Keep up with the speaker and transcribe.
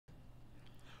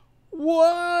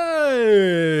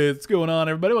What's going on,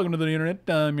 everybody? Welcome to the internet.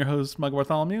 I'm your host, Michael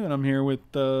Bartholomew, and I'm here with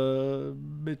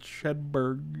Mitch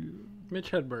Hedberg.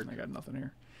 Mitch Hedberg. I got nothing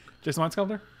here. Jason Whitescalf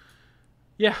there?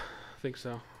 Yeah, I think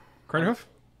so. Craterhoof?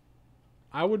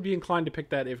 I would be inclined to pick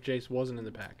that if Jace wasn't in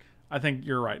the pack, I think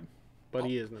you're right. but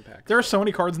he is in the pack. There are so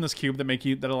many cards in this cube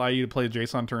that allow you to play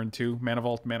Jace on turn 2. Mana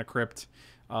Vault, Mana Crypt,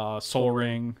 Soul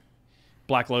Ring,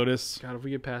 Black Lotus. God, if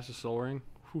we get past the Soul Ring,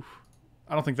 whew.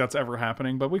 I don't think that's ever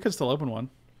happening, but we could still open one.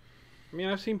 I mean,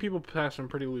 I've seen people pass some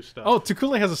pretty loose stuff. Oh,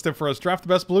 Tukule has a stip for us. Draft the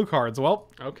best blue cards. Well,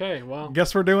 Okay, well,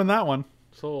 guess we're doing that one.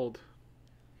 sold.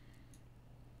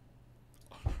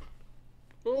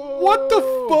 What the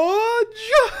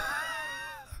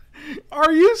fudge?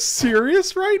 Are you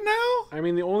serious right now? I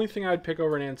mean, the only thing I'd pick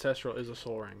over an Ancestral is a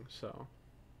Soul Ring, so.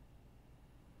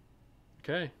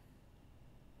 Okay.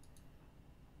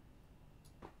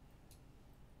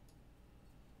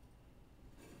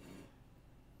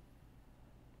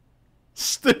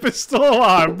 Stip is still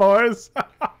alive, boys.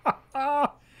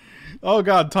 Oh,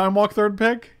 God. Time Walk third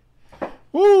pick.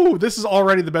 Woo! This is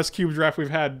already the best cube draft we've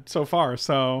had so far,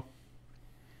 so.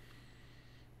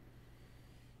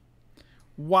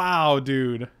 Wow,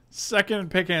 dude.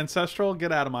 Second pick Ancestral.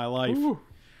 Get out of my life. Ooh.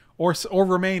 Or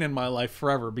remain in my life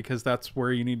forever, because that's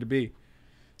where you need to be.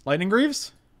 Lightning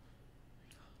Greaves?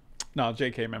 No,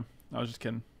 JK, man. I was just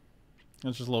kidding.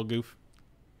 That's just a little goof.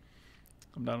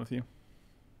 I'm done with you.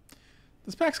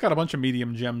 This pack's got a bunch of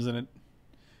medium gems in it.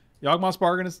 Yawgmoth's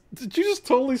Bargain is... Did you just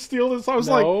totally steal this? I was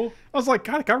No. like,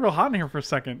 God, it got real hot in here for a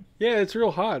second. Yeah, it's real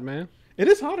hot, man. It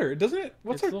is hotter, doesn't it?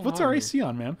 What's It's our still what's hot our in AC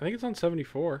on, man? I think it's on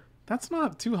 74. That's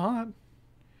not too hot.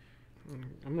 I'm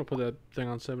going to put that thing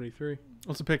on 73.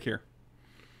 What's the pick here?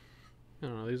 I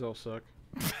don't know, these all suck.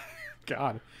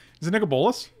 God. Is it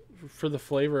Nicobolus? For the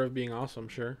flavor of being awesome,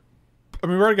 sure. I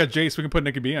mean, we already got Jace. We can put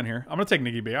Nikki B on here. I'm gonna take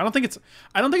Nikki B. I don't think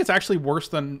it's actually worse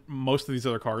than most of these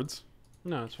other cards.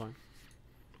 No, it's fine.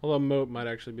 Although Moat might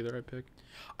actually be the right pick.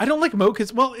 I don't like Moat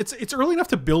because, well, it's early enough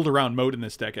to build around Moat in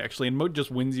this deck actually, and Moat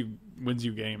just wins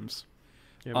you games.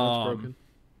 Yeah, Moat's broken.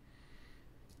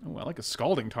 Oh, I like a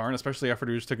Scalding Tarn, especially after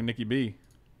we just took a Nikki B.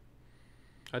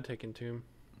 I'd take Entomb.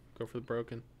 Go for the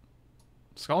broken.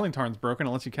 Scalding Tarn's broken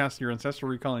unless you cast your Ancestral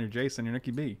Recall on your Jace and your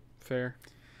Nikki B. Fair.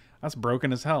 That's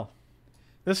broken as hell.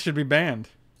 This should be banned.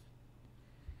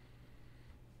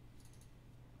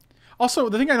 Also,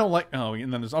 the thing I don't like... Oh,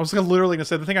 and then I was literally going to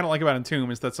say, the thing I don't like about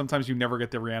Entomb is that sometimes you never get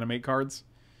the reanimate cards.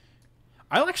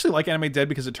 I actually like Animate Dead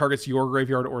because it targets your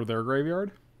graveyard or their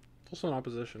graveyard. It's also an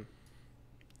opposition.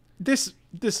 This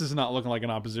is not looking like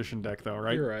an opposition deck, though,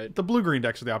 right? You're right. The blue-green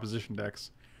decks are the opposition decks.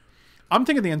 I'm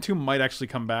thinking the Entomb might actually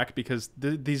come back because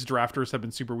these drafters have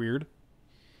been super weird.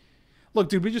 Look,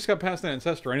 dude, we just got past an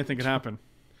Ancestor. Anything can happen.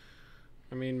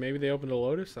 I mean, maybe they opened a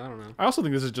Lotus? I don't know. I also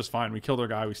think this is just fine. We kill their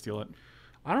guy, we steal it.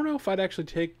 I don't know if I'd actually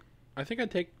take... I think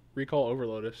I'd take Recall over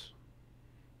Lotus.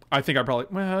 I think I probably...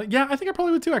 Well, yeah, I think I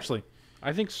probably would too, actually.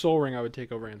 I think Soul Ring I would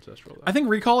take over Ancestral, though. I think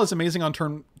Recall is amazing on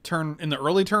turn in the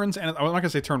early turns, and I'm not going to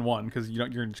say turn 1, because you're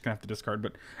just going to have to discard,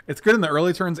 but it's good in the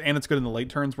early turns, and it's good in the late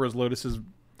turns, whereas Lotus is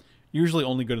usually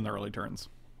only good in the early turns.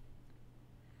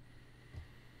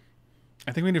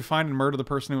 I think we need to find and murder the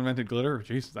person who invented glitter.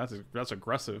 Jesus, that's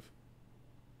aggressive.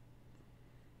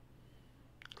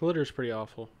 Glitter's pretty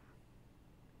awful.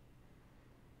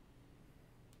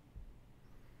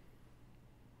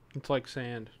 It's like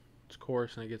sand. It's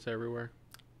coarse and it gets everywhere.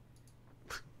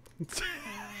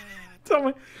 Tell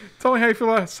me how you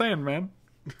feel about sand, man.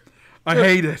 I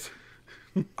hate it.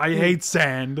 I hate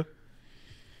sand.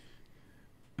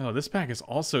 Oh, this pack is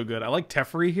also good. I like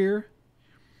Teferi here.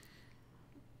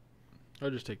 I'll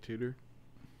just take Tutor.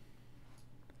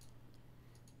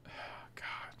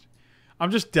 I'm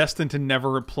just destined to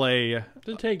never play.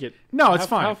 Then take it. No, it's Have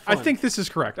fine. fun. I think this is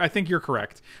correct. I think you're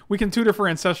correct. We can tutor for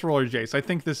Ancestral or Jace. I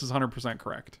think this is 100%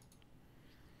 correct.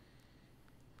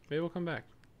 Maybe we'll come back.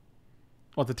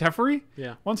 What, the Teferi?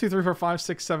 Yeah. 1, 2, 3, 4, 5,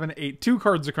 6, 7, 8. 2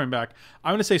 cards are coming back.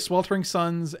 I'm going to say Sweltering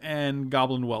Suns and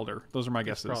Goblin Welder. Those are my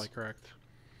guesses. That's probably correct.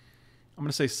 I'm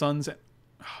going to say Suns.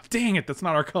 Oh, dang it. That's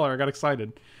not our color. I got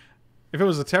excited. If it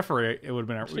was a Teferi, it would have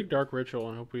been our... Let's take Dark Ritual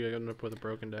and hope we end up with a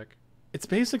broken deck. It's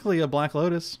basically a Black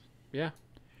Lotus. Yeah.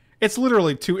 It's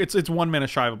literally two. It's 1 mana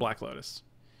shy of a Black Lotus,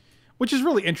 which is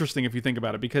really interesting if you think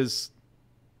about it, because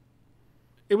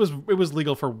it was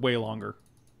legal for way longer.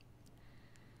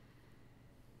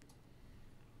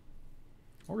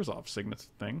 Orzhov Signet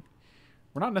thing.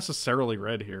 We're not necessarily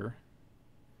red here.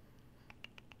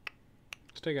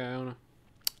 Let's take Iona.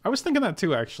 I was thinking that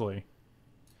too, actually.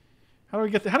 How do we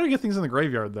get things in the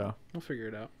graveyard though? We'll figure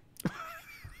it out.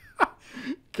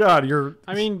 God, you're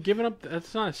I mean, giving up.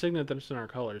 That's not a signet that's in our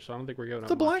color, so I don't think we're giving up.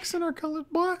 the black's in our color,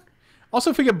 boy. Also,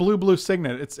 if we get blue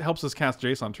signet, it helps us cast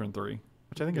Jace on turn 3,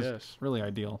 which I think is really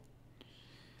ideal.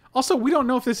 Also, we don't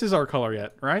know if this is our color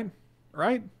yet, right?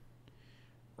 Right?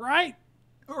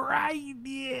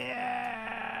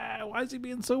 Yeah. Why is he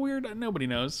being so weird? Nobody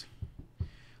knows.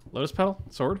 Lotus Petal?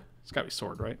 Sword? It's gotta be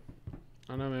sword, right?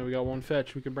 I don't know, man. We got one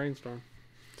fetch. We can brainstorm.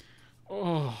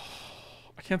 Oh,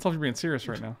 I can't tell if you're being serious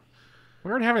right now. We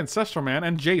already have Ancestral, man,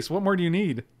 and Jace. What more do you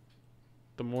need?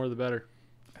 The more, the better.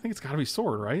 I think it's gotta be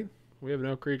sword, right? We have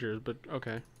no creatures, but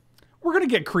okay. We're gonna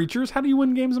get creatures. How do you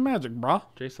win games of Magic, brah?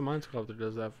 Jason Mind Sculptor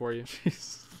does that for you.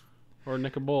 Jeez. Or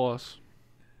Nicobolas.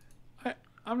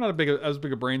 I'm not as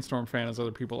big a Brainstorm fan as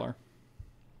other people are.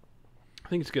 I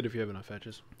think it's good if you have enough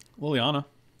fetches. Liliana.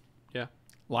 Yeah.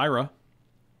 Lyra.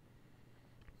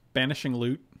 Banishing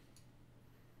Loot.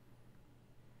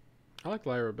 I like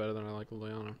Lyra better than I like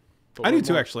Liliana. I do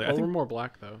too, actually. I think we're more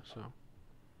black, though, so.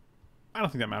 I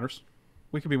don't think that matters.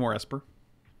 We could be more Esper.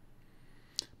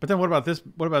 But then what about this?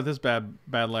 What about this bad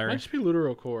Larry? Might just be Looter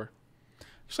or Core.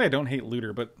 Actually, I don't hate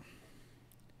Looter, but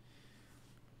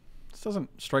this doesn't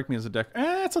strike me as a deck.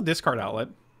 It's a discard outlet.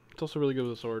 It's also really good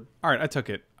with a sword. All right, I took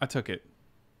it. I took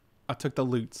the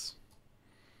loots.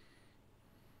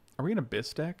 Are we an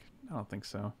Abyss deck? I don't think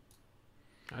so.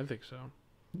 I think so.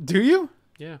 Do you?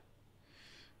 Yeah.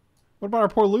 What about our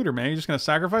poor Looter, man? You just gonna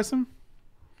sacrifice him?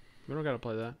 We don't gotta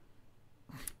play that.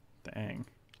 Dang.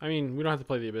 I mean, we don't have to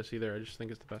play the Abyss either. I just think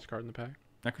it's the best card in the pack.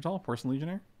 Necrotal, Porcelain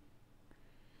Legionnaire.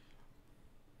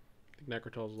 I think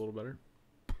Necrotal's a little better.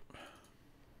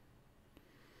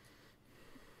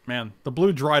 Man, the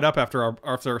blue dried up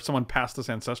after someone passed this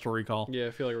Ancestral Recall. Yeah,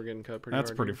 I feel like we're getting cut pretty hard.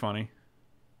 That's pretty funny.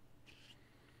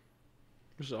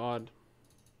 Which is odd.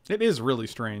 It is really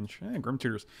strange. Grim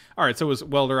Tutors. All right, so it was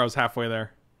Welder. I was halfway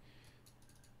there.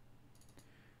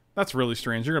 That's really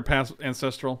strange. You're gonna pass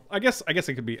Ancestral. I guess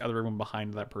it could be everyone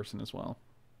behind that person as well.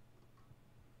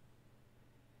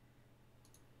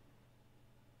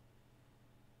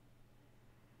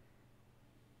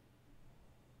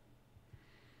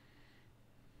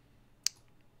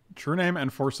 True Name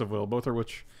and Force of Will, both are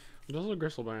which. There's also a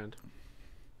Gristlebrand.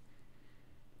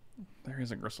 There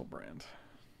is a Gristlebrand.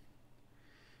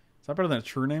 Is that better than a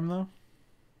True Name though?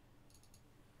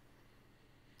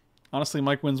 Honestly,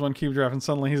 Mike wins one cube draft and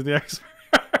suddenly he's the expert.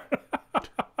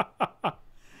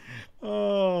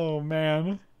 Oh,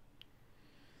 man.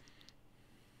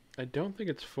 I don't think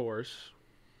it's Force.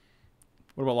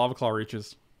 What about Lava Claw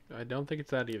Reaches? I don't think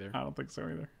it's that either. I don't think so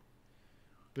either.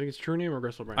 I think it's True Name or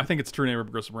Gristlebrand. I think it's True Name or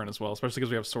Gristlebrand as well, especially because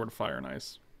we have Sword, Fire, and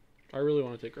Ice. I really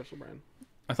want to take Gristlebrand.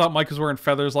 I thought Mike was wearing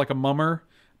feathers like a mummer,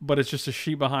 but it's just a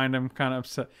sheep behind him, kind of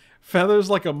upset. Feathers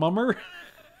like a mummer?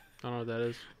 I don't know what that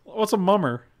is. What's a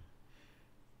mummer?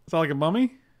 Is that like a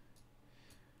mummy?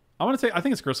 I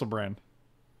think it's Gristlebrand.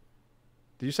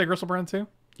 Did you say Gristlebrand too?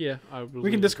 Yeah.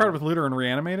 We can discard it with Looter and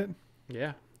reanimate it?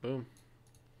 Yeah. Boom.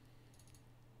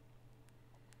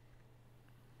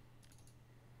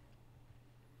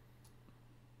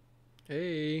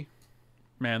 Hey.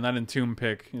 Man, that Entomb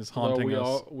pick is haunting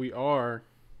us. We are.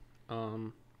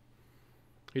 We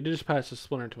did just pass a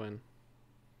Splinter Twin.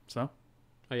 So?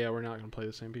 Oh yeah, we're not going to play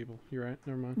the same people. You're right.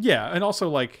 Never mind. Yeah, and also,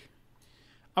 like,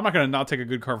 I'm not going to not take a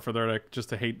good card for their deck just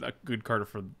to hate a good card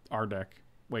for our deck.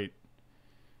 Wait.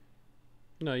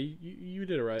 No, you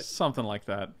did it right. Something like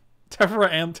that.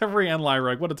 Teferi and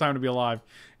Lyra, what a time to be alive.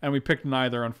 And we picked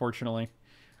neither, unfortunately.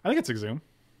 I think it's Exhume.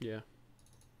 Yeah.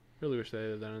 Really wish they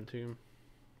added that on Tomb.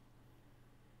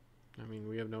 I mean,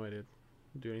 we have no way to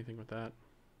do anything with that.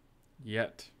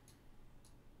 Yet.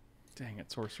 Dang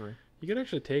it, Sorcery. You could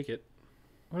actually take it.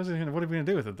 What are we going to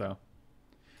do with it, though?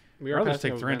 We I'd are rather just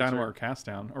take passing Thran over Dynamo Venser. or Cast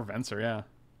Down. Or Venser, yeah.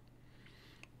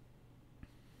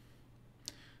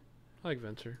 I like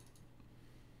Venser.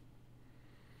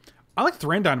 I like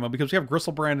Thran Dynamo because we have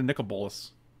Gristlebrand and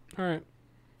Nicobolas. All right.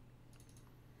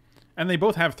 And they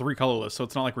both have 3 colorless, so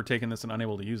it's not like we're taking this and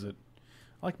unable to use it.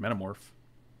 I like Metamorph.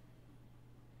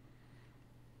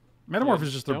 Metamorph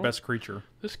is just their best creature.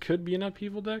 This could be an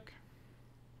upheaval deck.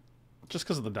 Just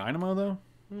because of the Dynamo, though?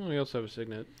 Well, we also have a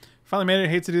Signet. Finally made it.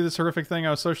 Hate to do this horrific thing.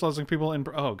 I was socializing people in...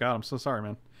 Oh, God, I'm so sorry,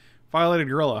 man. Violated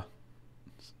Gorilla.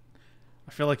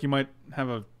 I feel like you might have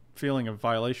a feeling of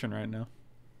violation right now.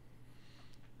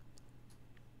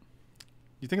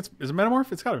 You think it's... Is it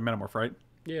Metamorph? It's got to be Metamorph, right?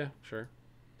 Yeah, sure.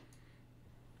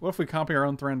 What if we copy our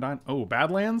own Thran Dynamo? Oh,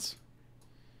 Badlands?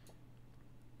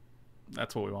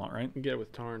 That's what we want, right? You can get it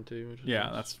with Tarn, too. Which is Yeah,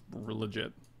 nice. that's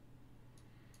legit.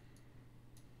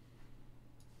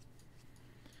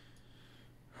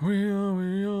 We are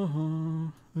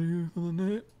the youth of the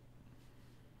night.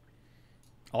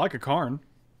 I like a Karn.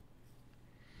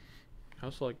 I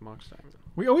also like Mox Diamond.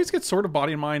 We always get Sword of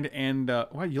Body and Mind and...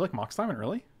 wow, you like Mox Diamond,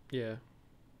 really? Yeah.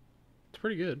 It's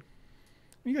pretty good.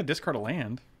 You gotta discard a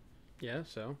land. Yeah,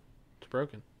 so. It's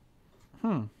broken.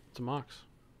 Hmm. It's a Mox.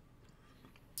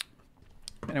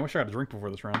 Man, I wish I had a drink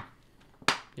before this round.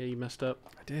 Yeah, you messed up.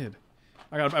 I did.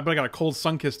 But I got a cold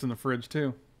Sunkist in the fridge,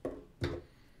 too.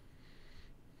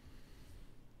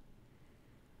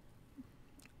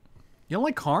 You don't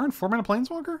like Karn? 4-mana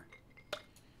Planeswalker?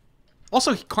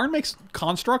 Also, Karn makes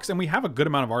constructs, and we have a good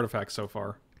amount of artifacts so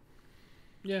far.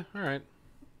 Yeah, alright.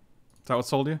 Is that what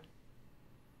sold you?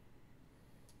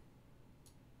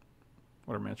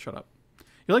 Whatever, man. Shut up.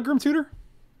 You like Grim Tutor?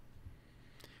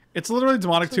 It's literally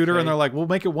Demonic Tutor, and they're like, we'll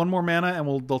make it 1 more mana,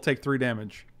 and they'll take 3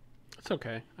 damage. It's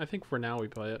okay. I think for now we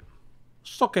play it.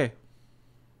 It's okay.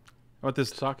 How about this?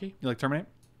 Saki? You like Terminate?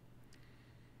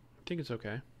 I think it's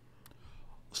okay.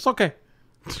 It's okay.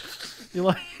 You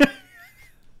like...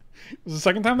 Was it the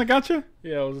second time they got you?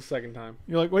 Yeah, it was the second time.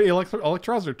 You're like, wait, you like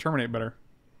Electrolyze or Terminate better?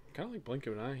 Kind of like Blink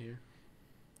of an Eye here.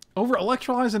 Over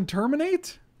Electrolyze and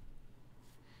Terminate?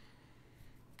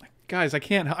 Guys, I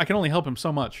can't. I can only help him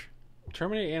so much.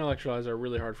 Terminate and Electrolyze are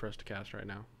really hard for us to cast right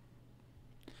now.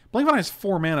 Blink of an Eye is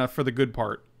 4 mana for the good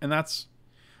part, and that's...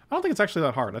 I don't think it's actually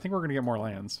that hard. I think we're going to get more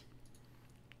lands.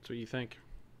 That's what you think.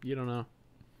 You don't know.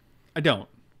 I don't.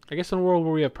 I guess in a world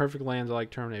where we have perfect lands, I like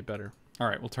Terminate better. All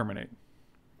right, we'll Terminate.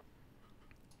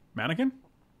 Mannequin?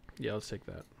 Yeah, let's take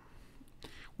that.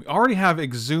 We already have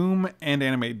Exhume and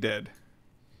Animate dead.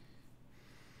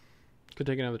 Could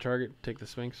take another target. Take the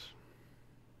Sphinx.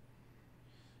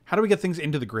 How do we get things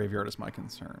into the graveyard is my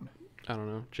concern. I don't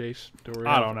know. Jace. Do we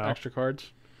I have don't know. extra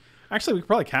cards? Actually, we could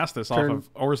probably cast this off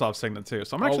of Orzhov's Signet too.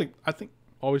 So I'm actually... I think...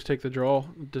 Always take the draw.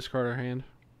 Discard our hand.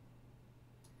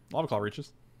 Lava Claw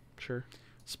reaches. Sure.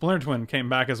 Splinter Twin came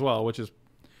back as well, which is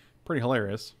pretty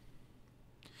hilarious.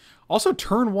 Also,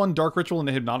 turn 1 Dark Ritual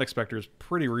into Hypnotic Spectre is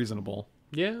pretty reasonable.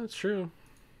 Yeah, that's true.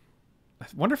 I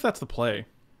wonder if that's the play.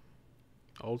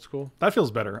 Old school. That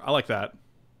feels better. I like that.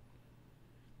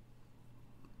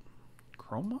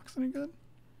 Chrome Mox any good?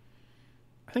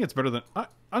 I think it's better than... I'm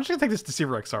just going to take this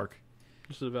Deceiver Exarch.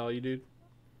 This is a value, dude.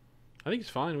 I think it's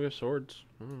fine. We have swords.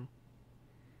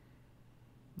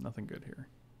 Nothing good here.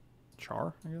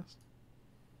 Char, I guess?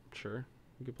 Sure.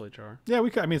 We could play Char. Yeah, we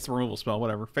could. I mean, it's a removal spell,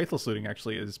 whatever. Faithless Looting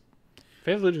actually is...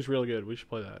 Faithless Looting is really good. We should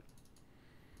play that.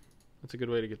 That's a good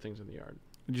way to get things in the yard.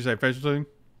 Did you say Faithless Looting?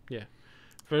 Yeah.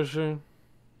 First,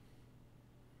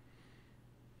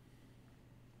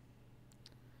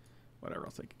 Whatever,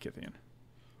 I'll take a Kithian.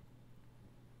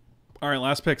 Alright,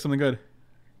 last pick. Something good.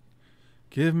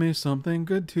 Give me something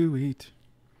good to eat.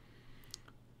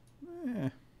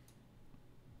 We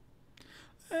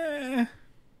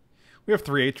have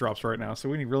 3 8-drops right now, so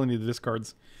we really need the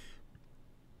discards.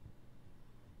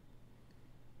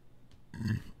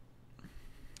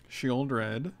 Shield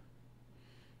Red.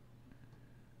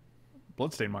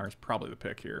 Bloodstained Mire is probably the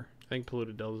pick here. I think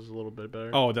Polluted Delta is a little bit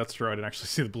better. Oh, that's true. I didn't actually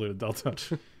see the Polluted Delta.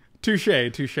 Touche.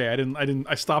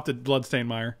 I stopped at Bloodstained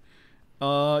Mire.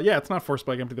 Yeah, it's not Force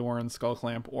Spike, Empty the Warren, Skull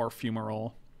Clamp, or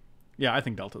Fumarole. Yeah, I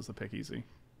think Delta's the pick easy.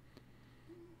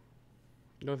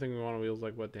 The only thing we want to wheel is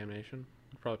like what, Damnation?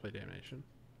 We'd probably play Damnation.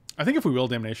 I think if we will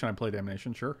Damnation, I'd play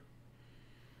Damnation, sure.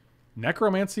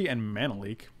 Necromancy and Mana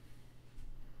Leak.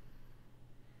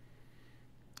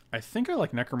 I think I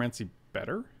like Necromancy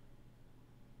better.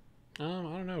 I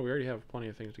don't know. We already have plenty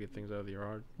of things to get things out of the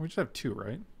yard. We just have 2,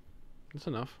 right? That's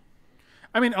enough.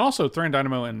 I mean, also, Thran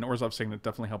Dynamo and Orzhov Signet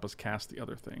definitely help us cast the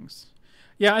other things.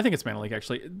 Yeah, I think it's Mana Leak,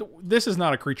 actually. This is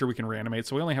not a creature we can reanimate,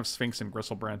 so we only have Sphinx and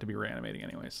Gristlebrand to be reanimating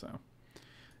anyway, so...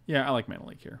 Yeah, I like Mana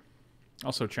Leak here.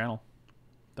 Also, Channel.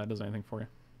 That does anything for you.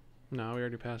 No, we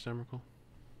already passed Emrakul.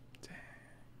 Dang.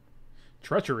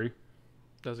 Treachery.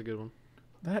 That's a good one.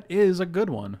 That is a good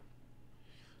one.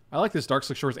 I like this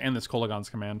Darkslick Shores and this Kolagon's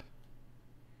Command.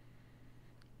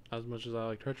 As much as I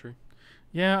like Treachery.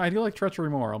 Yeah, I do like Treachery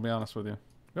more, I'll be honest with you.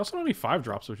 We also don't need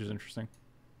 5-drops, which is interesting.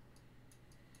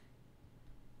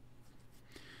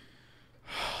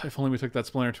 If only we took that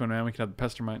Splinter Twin, man, we could have the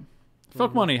Pestermite.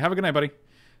 Folk Money, have a good night, buddy.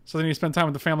 So then you spend time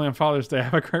with the family on Father's Day.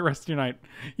 Have a great rest of your night.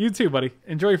 You too, buddy.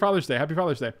 Enjoy your Father's Day. Happy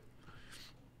Father's Day.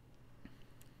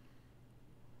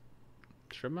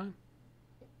 Strip Mine?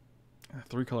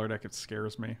 3-color deck, it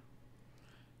scares me.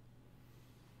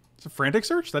 It's a Frantic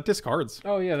Search? That discards.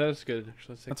 Oh, yeah, that's good.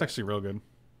 That's actually real good.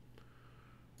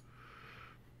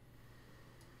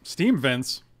 Steam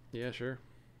Vents. Yeah, sure.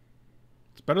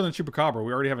 It's better than Chupacabra.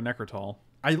 We already have a Necrotol.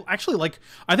 I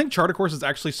think Charter Course is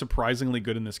actually surprisingly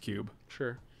good in this cube.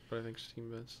 Sure. But I think Steam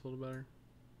Vent's a little better.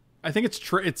 I think it's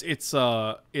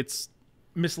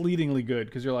misleadingly good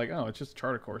because you're like, oh, it's just a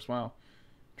charter course. Wow.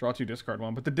 Draw 2, discard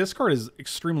 1. But the discard is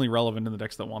extremely relevant in the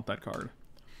decks that want that card.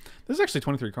 This is actually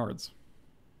 23 cards.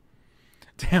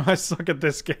 Damn, I suck at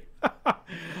this game.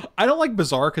 I don't like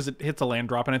Bizarre because it hits a land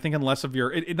drop, and I think unless of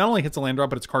your... It not only hits a land drop,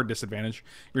 but it's card disadvantage.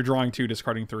 You're drawing 2,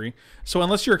 discarding 3. So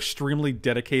unless you're extremely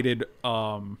dedicated...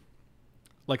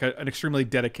 like an extremely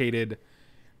dedicated...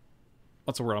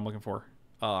 What's the word I'm looking for?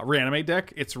 Reanimate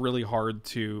deck, it's really hard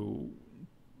to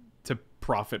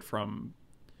profit from...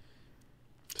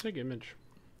 Sick image.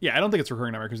 Yeah, I don't think it's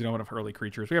Recurring Nightmare because you don't have enough early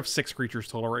creatures. We have 6 creatures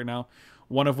total right now.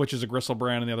 One of which is a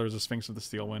Gristlebrand, and the other is a Sphinx of the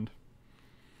Steelwind.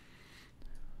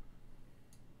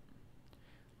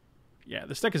 Yeah,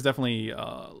 this deck is definitely...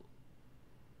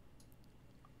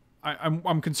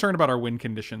 I'm concerned about our win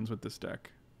conditions with this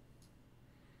deck.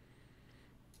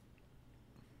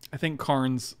 I think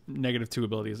Karn's -2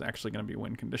 ability is actually going to be a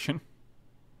win condition.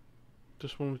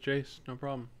 Just one with Jace, no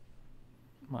problem.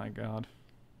 My god.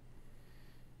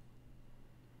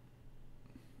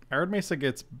 Arid Mesa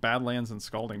gets Badlands and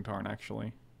Scalding Tarn,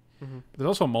 actually. Mm-hmm. But there's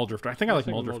also a Muldrifter. I think I like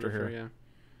Muldrifter here. Yeah.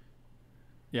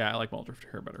 Yeah, I like Muldrifter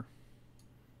here better.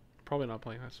 Probably not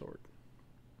playing High Sword.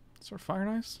 Sort of Fire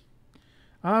and Ice?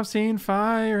 I've seen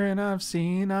fire and I've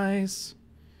seen ice.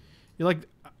 You like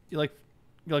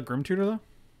Grim Tutor though?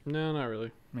 No, not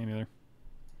really. Me neither.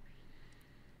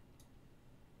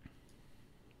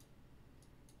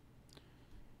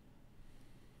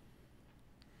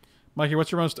 Mikey,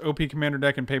 what's your most OP commander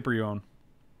deck and paper you own?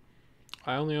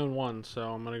 I only own one,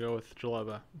 so I'm gonna go with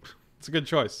Jaleba. It's a good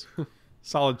choice.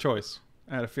 Solid choice.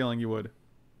 I had a feeling you would.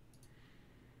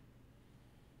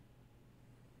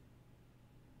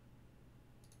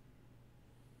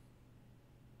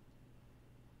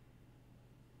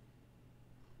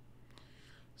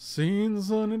 Seen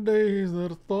sunny days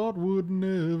that I thought would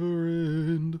never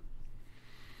end.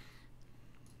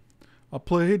 I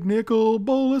played Nicol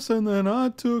Bolas and then I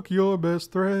took your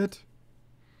best threat.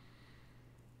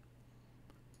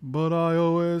 But I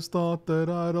always thought that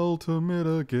I'd ultimate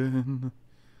again.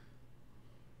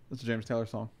 That's a James Taylor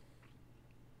song.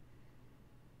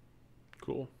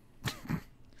 Cool.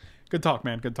 Good talk,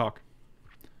 man. Good talk.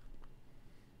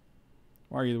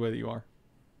 Why are you the way that you are?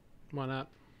 Why not?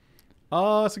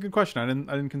 That's a good question.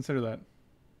 I didn't consider that.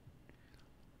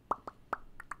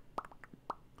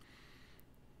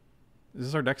 Is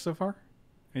this our deck so far?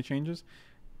 Any changes?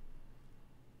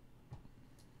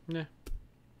 Yeah.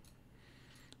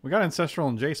 We got Ancestral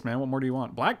and Jace, man. What more do you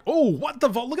want? Black? Oh, what the...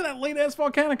 Look at that late-ass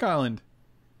Volcanic Island.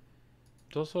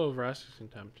 It's also Vraska's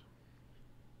Contempt.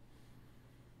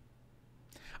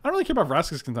 I don't really care about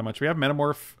Vraska's Contempt much. We have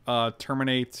Metamorph,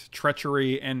 Terminate,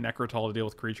 Treachery, and Necrotal to deal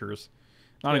with creatures.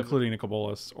 Not including Nicol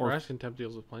Bolas. Or Vraska's Contempt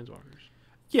deals with Planeswalkers.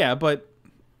 Yeah, but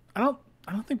I don't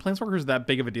think Planeswalker is that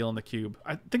big of a deal in the cube.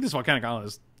 I think this Volcanic Island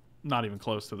is not even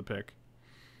close to the pick.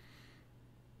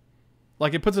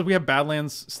 Like, it puts us... We have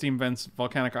Badlands, Steam Vents,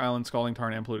 Volcanic Island, Scalding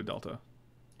Tarn, and Polluted Delta.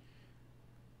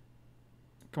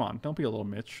 Come on, don't be a little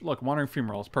Mitch. Look, Wandering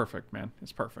Fumarole is perfect, man.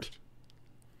 It's perfect.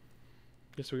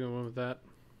 Guess we're going to win with that.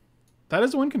 That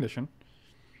is a win condition.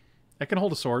 It can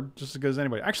hold a sword just as good as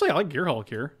anybody. Actually, I like Gearhulk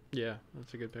here. Yeah,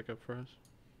 that's a good pickup for us.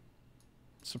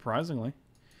 Surprisingly.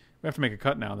 We have to make a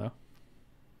cut now, though.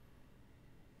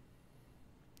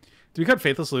 Do we cut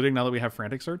Faithless Looting now that we have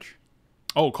Frantic Search?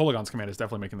 Oh, Kolagon's Command is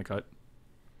definitely making the cut.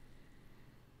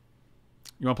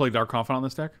 You want to play Dark Confidant on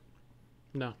this deck?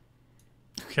 No.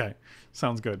 Okay.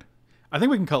 Sounds good. I think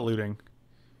we can cut Looting.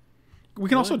 We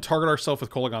can also target ourselves with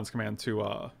Kolagon's Command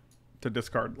to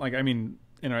discard. Like, I mean,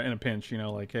 in a pinch, you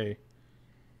know, like, hey,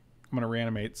 I'm going to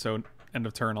reanimate, so end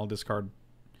of turn I'll discard,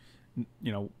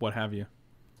 you know, what have you.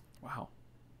 Wow.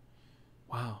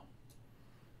 Wow.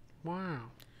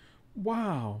 Wow.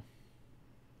 Wow.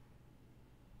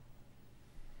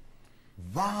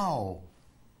 Wow.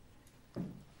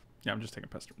 Yeah, I'm just taking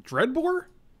Pester. Dreadbore?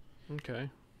 Okay.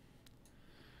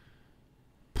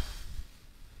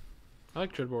 I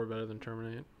like Dreadbore better than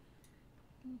Terminate.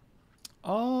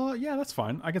 Yeah, that's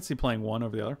fine. I can see playing one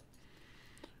over the other.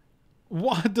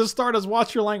 What? To start as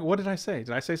watch your language. What did I say?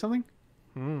 Did I say something?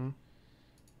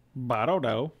 I don't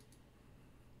know.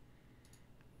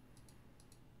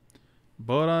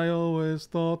 But I always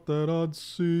thought that I'd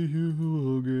see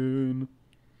you again.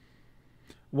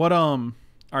 What,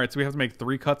 alright, so we have to make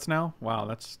 3 cuts now? Wow,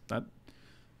 this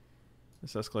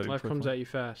escalated Life quickly. comes at you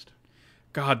fast.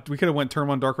 God, we could have went turn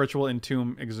 1 Dark Ritual,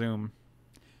 Entomb, Exhume.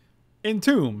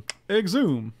 Entomb,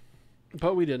 Exhume.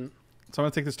 But we didn't. So I'm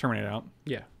going to take this Terminate out.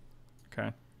 Yeah.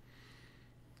 Okay.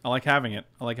 I like having it.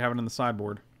 I like having it in the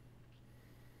sideboard.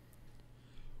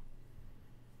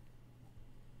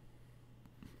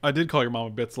 I did call your mama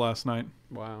bits last night.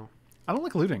 Wow. I don't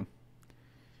like looting.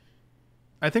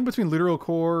 I think between Literal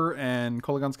Core and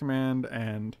Kolaghan's Command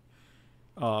and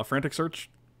Frantic Search,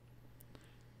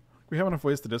 we have enough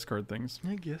ways to discard things.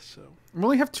 I guess so. We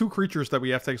only have 2 creatures that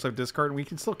we have to actually discard, and we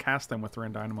can still cast them with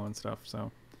Ren Dynamo and stuff.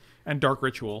 So, and Dark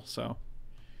Ritual. So,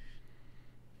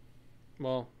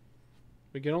 Well,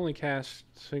 we can only cast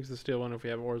Sphinx the Steel one if we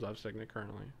have Orzhov Signet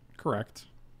currently. correct.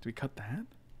 Do we cut that?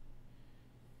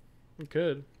 We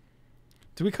could.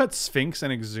 Do we cut Sphinx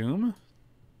and Exhume?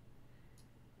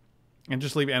 And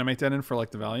just leave Animate Dead in for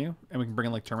like the value? And we can bring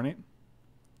in like Terminate?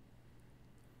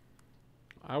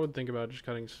 I would think about just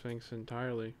cutting Sphinx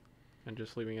entirely and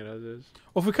just leaving it as is.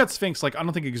 Well, if we cut Sphinx, like I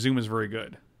don't think Exhume is very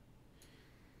good.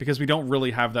 Because we don't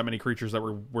really have that many creatures that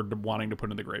we're wanting to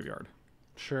put in the graveyard.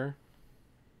 Sure.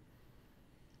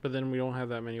 But then we don't have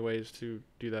that many ways to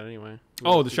do that anyway.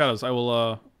 Oh, the Shadows. I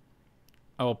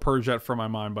will purge that from my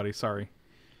mind, buddy. Sorry.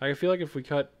 I feel like if we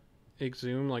cut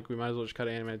Exhume, like we might as well just cut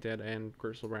Animate Dead and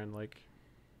Crystal Brand, like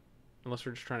unless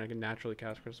we're just trying to naturally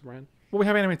cast Crystal Brand. Well, we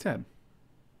have Animate Dead.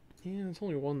 Yeah, it's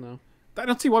only one though. I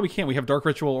don't see why we can't. We have Dark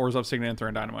Ritual, Orzhov Signet, and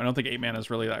Thran Dynamo. I don't think 8 mana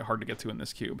is really that hard to get to in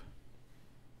this cube.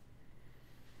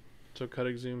 So cut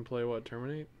Exhume, play what?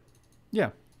 Terminate?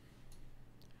 Yeah.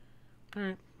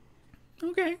 Alright.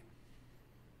 Okay.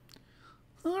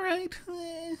 All right.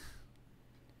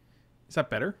 Is that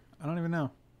better? I don't even know.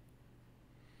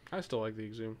 I still like the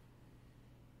Exhume.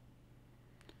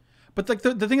 But like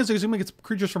the thing is, Exhume gets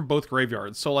creatures from both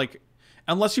graveyards. So like,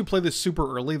 unless you play this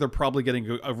super early, they're probably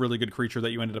getting a really good creature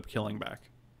that you ended up killing back.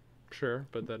 Sure,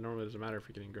 but that normally doesn't matter if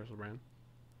you're getting Crystal Brand.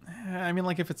 I mean,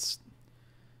 like if it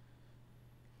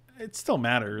still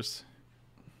matters.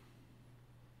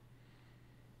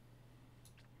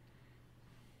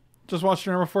 Just watched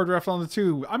your number 4 draft on the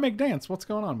 2. I make dance. What's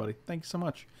going on, buddy? Thank you so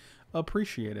much.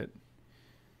 Appreciate it.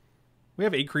 We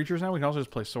have 8 creatures now. We can also just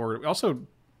play Sword. Also,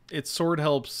 its Sword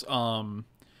helps Karn's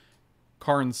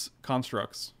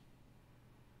constructs.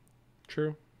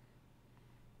 True.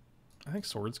 I think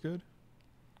Sword's good.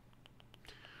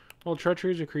 Well,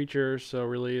 Treachery's a creature, so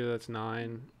really that's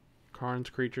 9. Karn's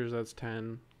creatures, that's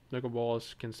 10. Nicol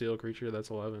Bolas can steal a creature,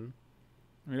 that's 11.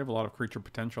 We have a lot of creature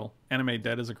potential. Animate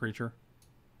Dead is a creature.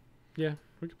 Yeah,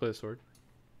 we could play the Sword.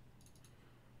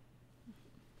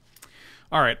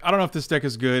 All right. I don't know if this deck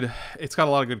is good. It's got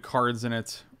a lot of good cards in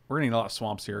it. We're going to need a lot of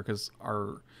swamps here because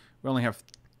we only have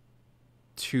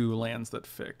 2 lands that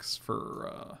fix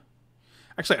for...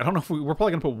 Actually, I don't know if we're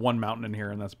probably going to put 1 mountain in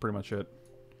here, and that's pretty much it.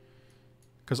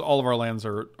 Because all of our lands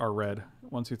are red.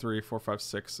 1, 2, 3, 4, 5,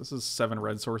 6. This is 7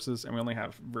 red sources, and we only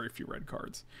have very few red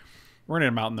cards. We're going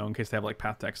to need a mountain, though, in case they have like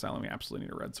Path to Exile, and we absolutely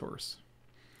need a red source.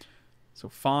 So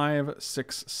 5,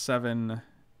 6, 7,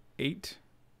 8.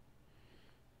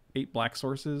 8 black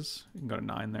sources. You can go to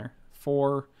 9 there.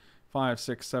 4, 5,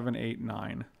 6, 7, 8,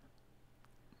 9.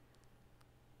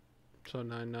 So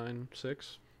 9, 9,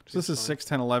 6. So this is 6,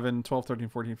 10, 11, 12, 13,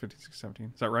 14, 15, 16,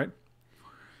 17. Is that right?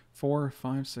 4,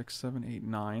 5, 6, 7, 8,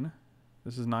 9.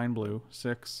 This is 9 blue.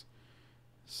 6,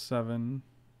 7,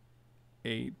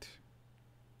 8,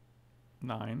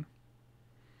 9.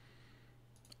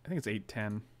 I think it's 8,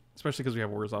 10. Especially because we have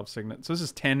Orzhov Signet. So this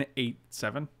is 10, 8,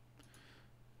 7.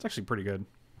 It's actually pretty good.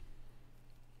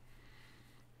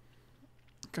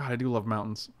 God, I do love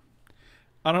mountains.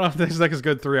 I don't know if this deck is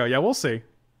good 3-0. Yeah, we'll see.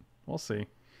 We'll see.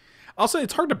 Also,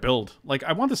 it's hard to build. Like,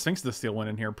 I want the Sphinx to steal one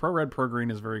in here. Pro Red, Pro Green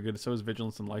is very good. So is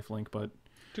Vigilance and Lifelink, but...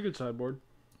 It's a good sideboard.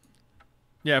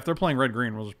 Yeah, if they're playing Red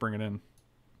Green, we'll just bring it in.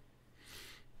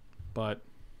 But...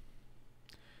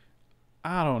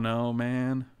 I don't know,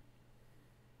 man.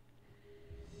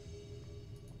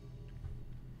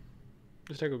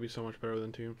 This deck would be so much better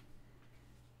than 2.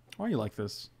 Why are you like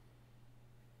this?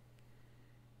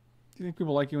 Do you think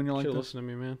people like you when you're like this? Listen to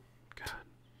me, man. God.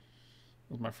 That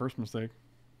was my first mistake.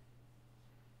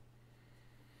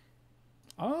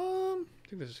 I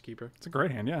think this is a keeper. It's a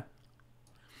great hand, yeah.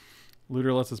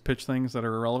 Looter lets us pitch things that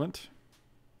are irrelevant.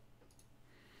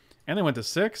 And they went to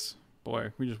 6.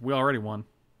 Boy, we already won.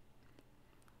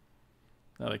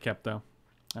 No, they kept though.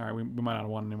 All right, we might not have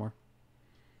won anymore.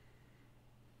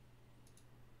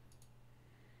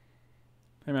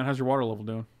 Hey man, how's your water level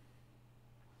doing?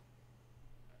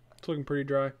 It's looking pretty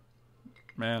dry.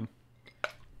 Man,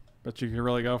 bet you could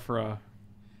really go for a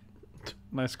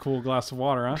nice cool glass of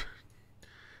water, huh?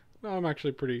 No, I'm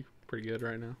actually pretty good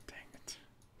right now. Dang it.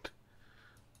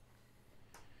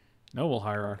 Noble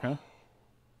Hierarch, huh?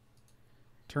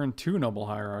 Turn 2 Noble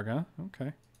Hierarch, huh?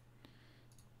 Okay.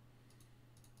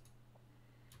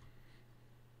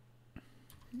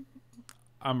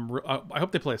 I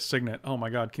hope they play a Signet. Oh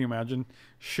my god, can you imagine?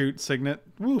 Shoot Signet.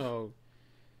 Woo. Oh,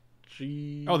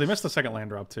 jeez. Oh, they missed the second land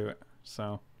drop too.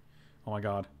 So Oh my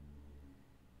god.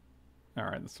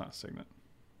 Alright, that's not a signet.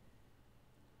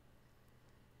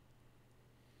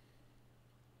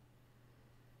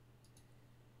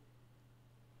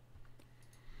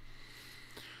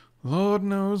 Lord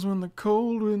knows when the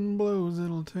cold wind blows,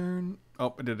 it'll turn.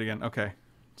 Oh, I did it again. Okay.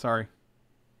 Sorry.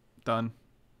 Done.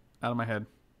 Out of my head.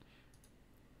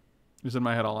 It was in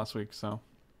my head all last week, so.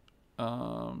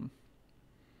 Well,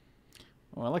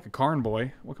 I like a Karn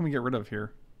boy. What can we get rid of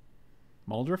here?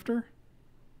 Muldrifter?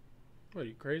 What, are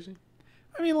you crazy?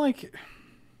 I mean, like.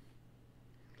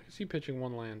 I can see pitching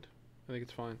one land. I think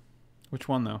it's fine. Which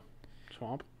one, though?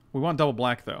 Swamp. We want double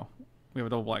black, though. We have a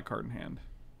double black card in hand.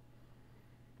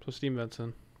 So Steam Vents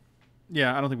in.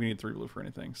 Yeah, I don't think we need 3 blue for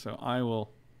anything, so I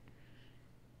will.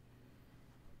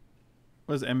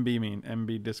 What does MB mean?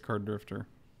 MB discard drifter.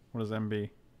 What is MB?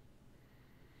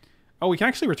 Oh, we can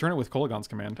actually return it with Kolagon's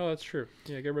command. Oh, that's true.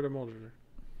 Yeah, get rid of Muldrifter.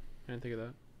 I didn't think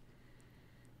of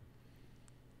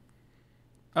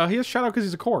that. He has shadow because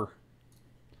he's a core.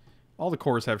 All the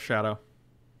cores have shadow.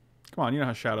 Come on, you know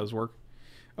how shadows work.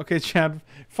 Okay, Chad,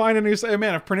 find a new... Hey,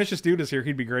 man, if Pernicious Dude is here,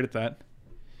 he'd be great at that.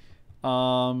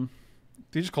 Do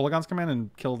you just Kolagon's command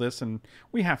and kill this? And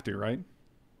we have to, right?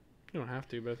 You don't have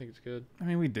to, but I think it's good. I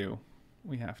mean, we do.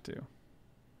 We have to.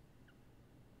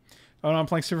 Oh, no, I'm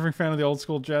playing Super Fan of the old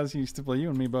school jazz. He used to play you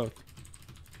and me both.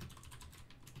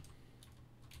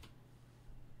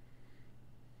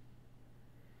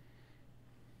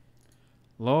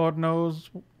 Lord knows.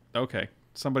 Okay,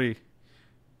 somebody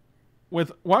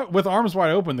with what? With arms wide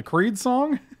open. The Creed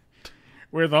song.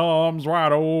 With arms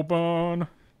wide open,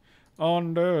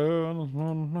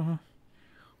 under.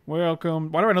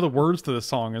 Welcome. Why do I know the words to this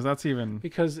song? Is that's even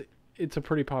because it's a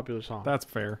pretty popular song. That's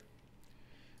fair.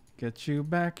 Get you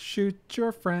back, shoot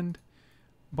your friend.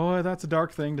 Boy, that's a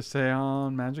dark thing to say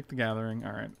on Magic the Gathering.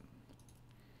 All right.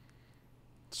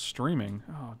 Streaming.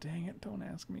 Oh, dang it. Don't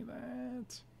ask me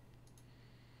that.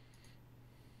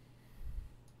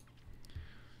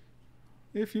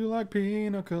 If you like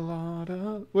pina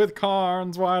colada with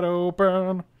cards wide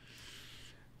open.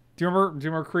 Do you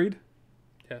remember Creed?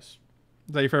 Yes.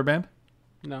 Is that your favorite band?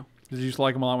 No. Did you just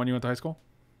like them a lot when you went to high school?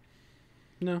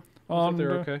 No. I thought they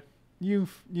were okay. You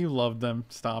loved them.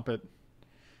 Stop it.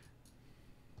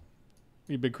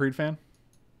 You a big Creed fan?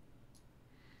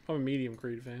 I'm a medium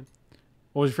Creed fan.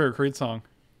 What was your favorite Creed song?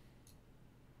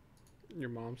 Your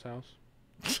Mom's House.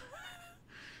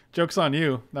 Joke's on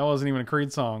you. That wasn't even a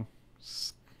Creed song.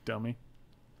 Dummy.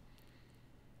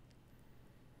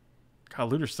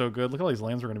 God, Looter's so good. Look at all these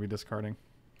lands we're going to be discarding.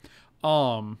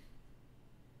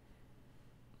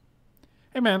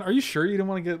 Hey, man, are you sure you didn't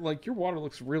want to get, like, your water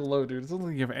looks real low, dude. It doesn't look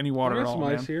like you have any water at all, some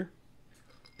ice here.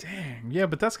 Dang. Yeah,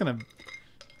 but that's gonna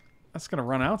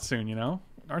run out soon, you know?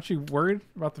 Aren't you worried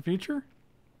about the future?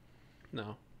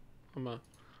 No. I'm a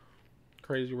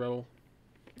crazy rebel.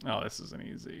 Oh, this is an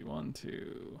easy 1,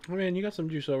 2. Oh, man, you got some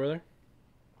juice over there.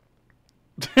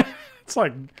 It's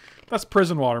like, that's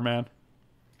prison water, man.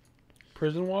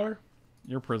 Prison water?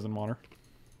 Your prison water.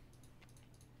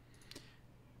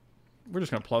 We're just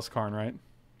going to plus Karn, right?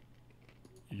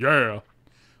 Yeah.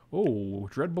 Oh,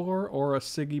 Dreadbore or a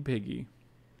Siggy Piggy?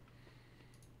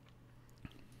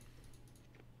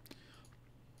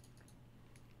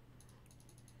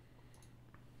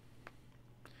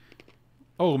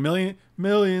 Oh,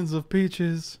 millions of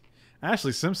peaches.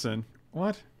 Ashley Simpson.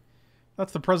 What?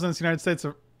 That's the President of the United States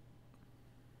of...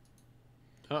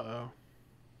 Uh-oh.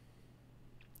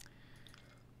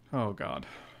 Oh, God.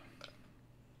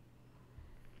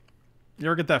 You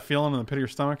ever get that feeling in the pit of your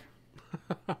stomach?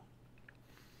 You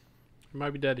might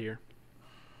be dead here.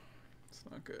 It's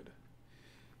not good.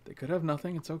 They could have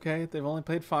nothing. It's okay. They've only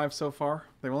played 5 so far.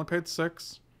 They've only paid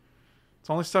 6. It's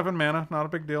only 7 mana. Not a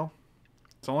big deal.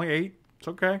 It's only 8. It's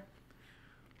okay.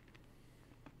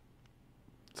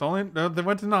 It's only... they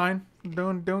went to 9.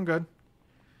 Doing good.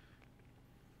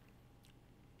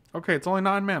 Okay, it's only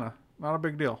 9 mana. Not a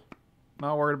big deal.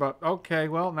 Not worried about... Okay,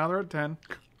 well, now they're at 10.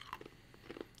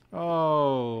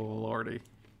 Oh, lordy.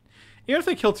 Even if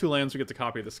they kill 2 lands, we get to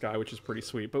copy the sky, which is pretty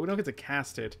sweet. But we don't get to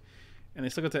cast it. And they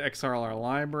still get to exile our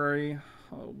library.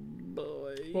 Oh,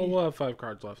 boy. Well, we'll have 5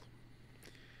 cards left.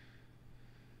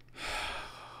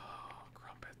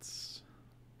 Crumpets.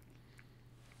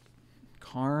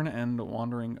 Karn and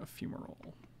Wandering Ephemeral.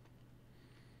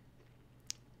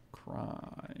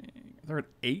 Crying. They're at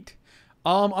 8.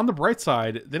 On the bright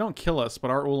side, they don't kill us, but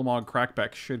our Ulamog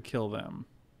Crackback should kill them.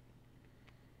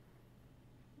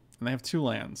 And they have 2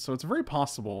 lands, so it's very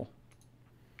possible.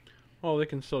 Oh, they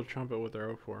can still trump it with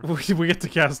their O4. We get to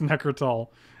cast Necrotol.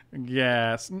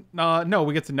 Yes. No,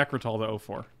 we get to Necrotol the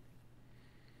O4.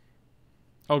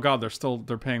 Oh god,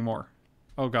 they're paying more.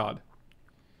 Oh god.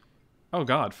 Oh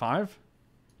God, 5?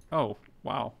 Oh,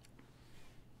 wow.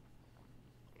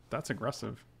 That's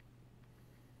aggressive.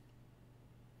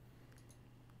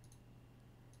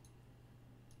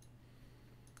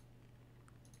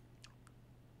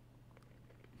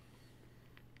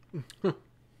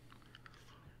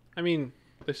 I mean,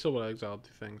 they still would have exiled 2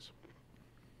 things.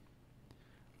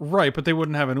 Right, but they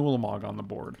wouldn't have an Ulamog on the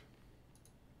board.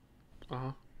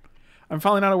 Uh-huh. I'm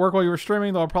finally not at work while you were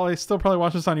streaming, though I'll probably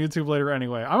watch this on YouTube later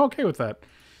anyway. I'm okay with that.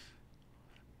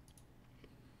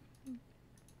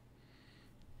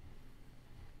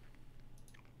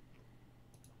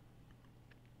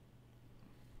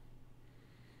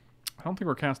 I don't think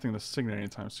we're casting the Signet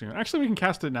anytime soon. Actually, we can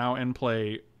cast it now and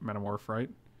play Metamorph, right?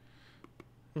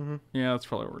 Mm-hmm. Yeah, that's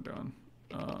probably what we're doing.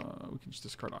 We can just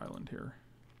discard Island here.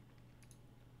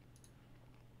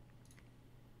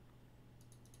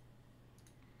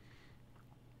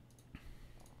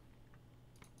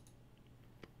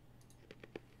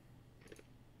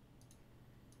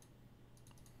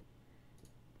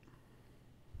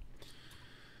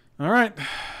 All right.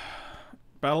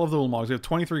 Battle of the Ulamogs. We have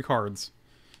 23 cards.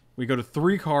 We go to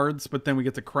 3 cards, but then we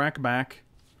get to crack back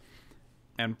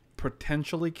and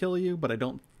potentially kill you, but I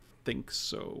don't think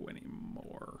so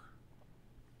anymore.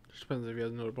 Just depends if he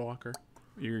has another blocker.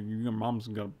 Your mom's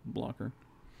got a blocker.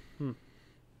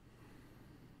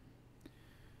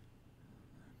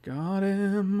 Got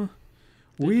him.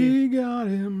 We got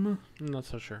him. I'm not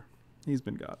so sure. He's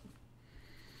been got.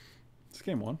 It's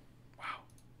game 1. Wow.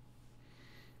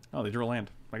 Oh, they drew a land.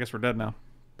 I guess we're dead now.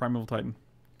 Primeval Titan.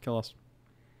 Kill us.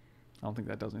 I don't think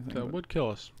that does anything. That would kill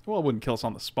us. Well, it wouldn't kill us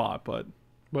on the spot, but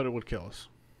But it would kill us.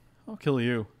 I'll kill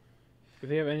you. If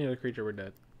they have any other creature, we're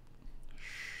dead.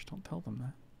 Shh, don't tell them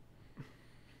that.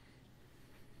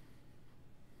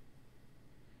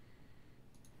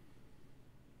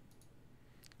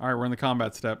 Alright, we're in the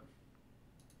combat step.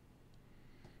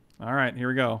 Alright, here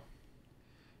we go.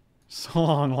 So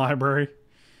long, library.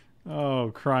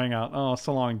 Oh, crying out. Oh,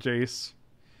 so long, Jace.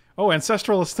 Oh,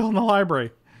 Ancestral is still in the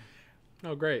library.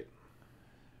 Oh, great.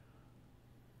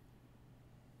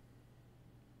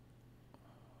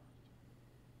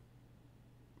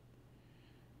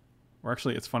 Or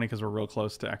actually, it's funny because we're real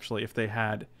close to actually,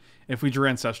 if we drew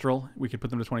Ancestral, we could put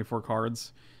them to 24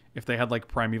 cards. If they had like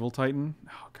Primeval Titan,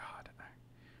 oh God.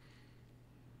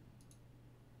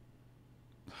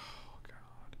 Oh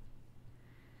God.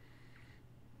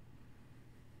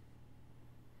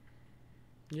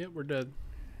 Yep, we're dead.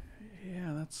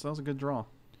 Yeah, that was a good draw.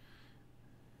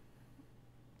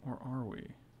 Or are we?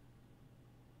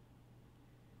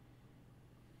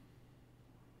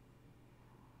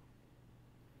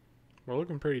 We're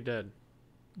looking pretty dead.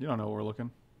 You don't know where we're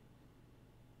looking.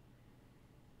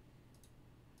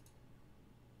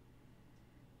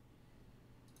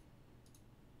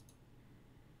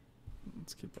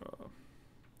 Let's keep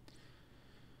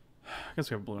I guess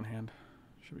we have blue in hand.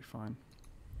 Should be fine.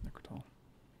 Necrotal.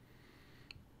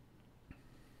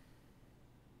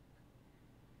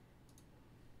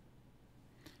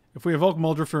 If we evoke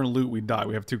Muldrifter and loot, we die.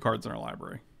 We have 2 cards in our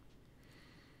library.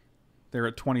 They're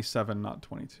at 27, not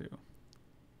 22.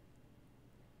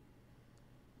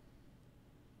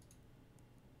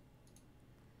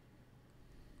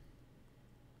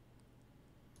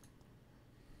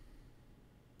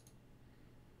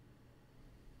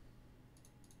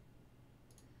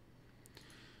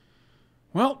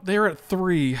 Well, they're at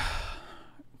 3.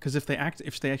 Because if they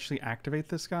actually activate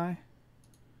this guy.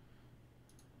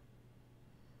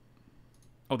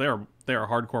 Oh, they are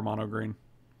hardcore mono green.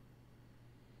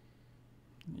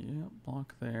 Yeah,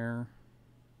 block there.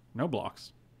 No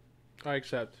blocks. I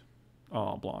accept.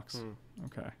 Oh, blocks.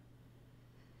 Okay.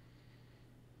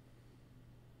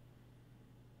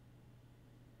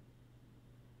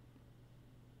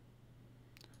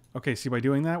 Okay, see, by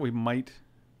doing that, we might...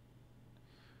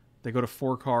 They go to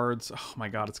 4 cards. Oh my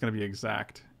god, it's going to be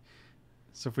exact.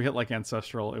 So if we hit like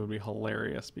Ancestral, it would be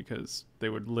hilarious because they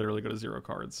would literally go to 0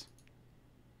 cards.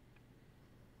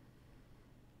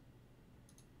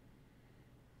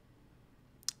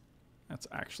 That's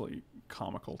actually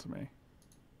comical to me.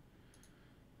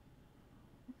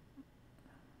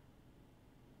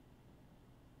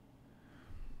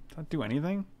 Did that do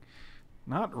anything?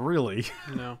 Not really.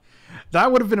 No.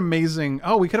 That would have been amazing.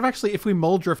 Oh, we could have actually, if we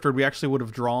Muldrifted, we actually would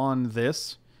have drawn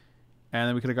this. And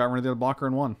then we could have gotten rid of the other blocker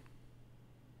and won.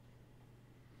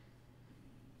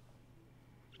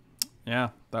 Yeah,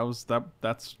 that's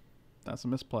a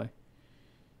misplay.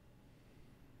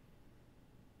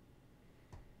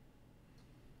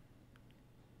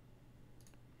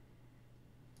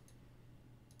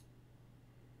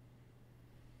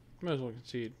 Might as well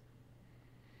concede.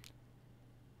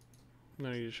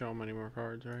 No need to show them any more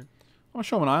cards, right? I want to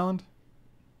show them an island.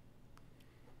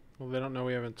 Well, they don't know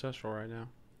we have Ancestral right now.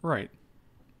 Right.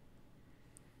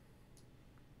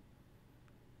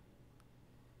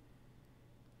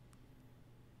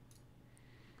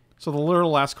 So the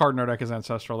literal last card in our deck is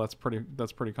Ancestral. That's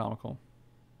pretty comical.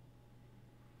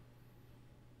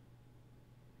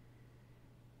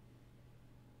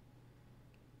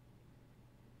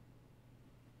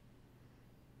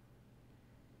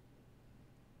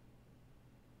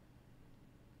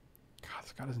 God,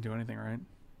 this guy doesn't do anything, right?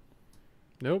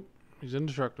 Nope. He's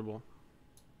indestructible.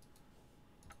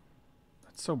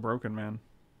 That's so broken, man.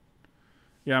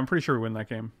 Yeah, I'm pretty sure we win that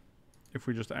game. If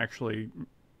we just actually...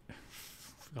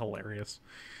 Hilarious.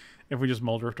 If we just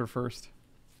Muldrifter first.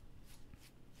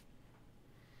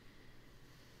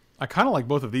 I kind of like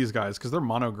both of these guys because they're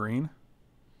mono green.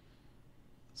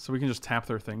 So we can just tap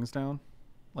their things down.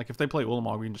 Like if they play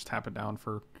Ulamog, we can just tap it down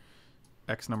for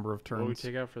X number of turns. What do we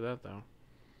take out for that, though?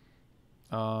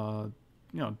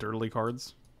 You know, dirtily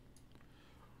cards.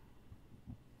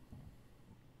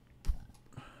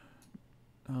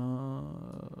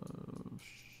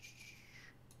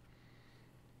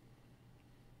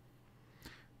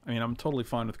 I mean, I'm totally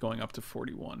fine with going up to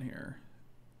 41 here.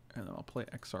 And then I'll play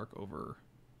Exarch over...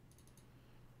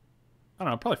 I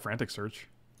don't know, probably Frantic Search.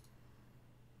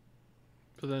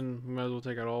 But then we might as well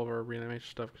take out all of our reanimation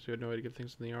stuff because we had no way to get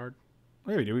things in the yard.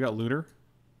 Yeah, we do. We got Looter.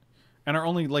 And our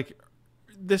only, like...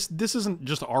 This isn't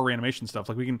just our reanimation stuff.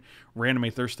 Like, we can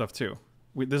reanimate their stuff, too.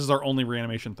 This is our only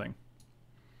reanimation thing.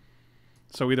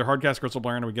 So either hardcast Crystal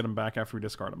Blaren or we get them back after we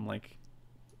discard them. Like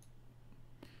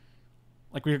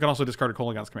we can also discard a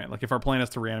Kolaghan's Command. Like, if our plan is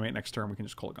to reanimate next turn, we can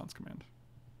just Kolaghan's Command.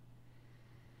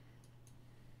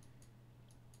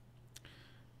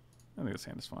 I think this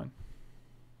hand is fine.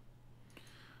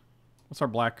 What's our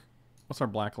black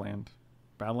land?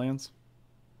 Badlands?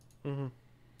 Mm-hmm.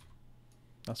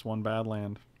 That's one bad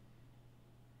land.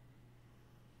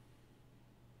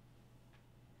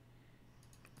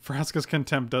 Vraska's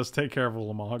Contempt does take care of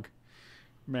Ulamog.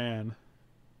 Man.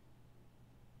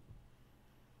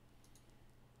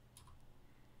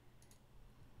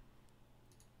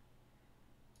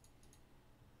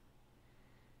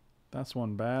 That's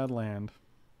one bad land.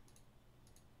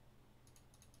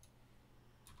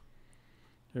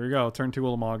 Here we go. Turn 2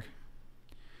 Ulamog.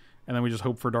 And then we just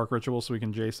hope for Dark Ritual so we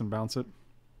can Jace and bounce it.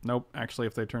 Nope. Actually,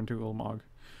 if they turn 2 Ulamog.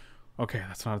 Okay,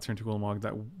 that's not a turn 2 Ulamog.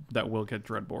 That will get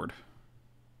Dreadboard.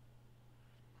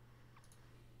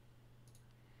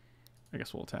 I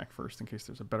guess we'll attack first in case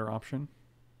there's a better option.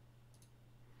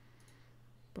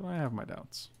 But I have my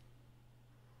doubts.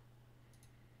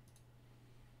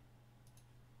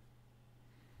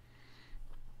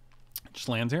 Just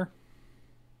lands here.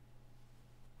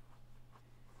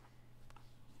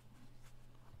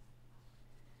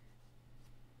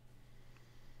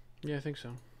 Yeah, I think so.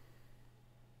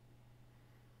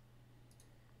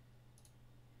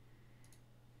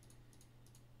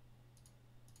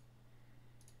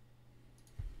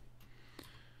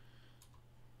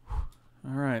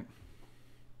 All right.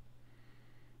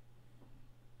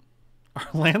 Are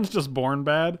lands just born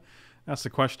bad? That's the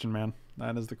question, man.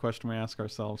 That is the question we ask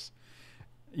ourselves.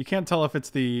 You can't tell if it's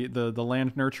the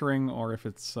land nurturing or if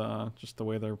it's just the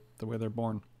way they're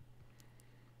born.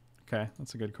 Okay,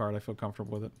 that's a good card. I feel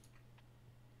comfortable with it.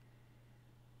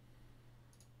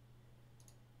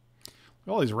 Look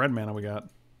at all these red mana we got.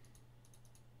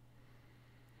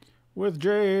 With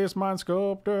Jace, Mind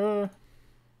Sculptor,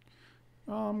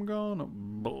 I'm gonna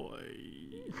boy.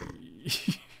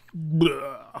 Is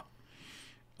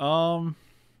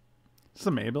this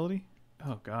a May ability?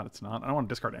 Oh god, it's not. I don't want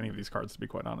to discard any of these cards, to be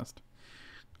quite honest.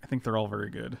 I think they're all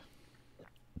very good.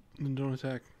 Then don't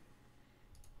attack.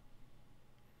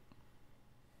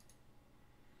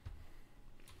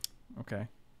 Okay.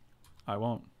 I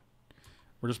won't.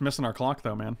 We're just missing our clock,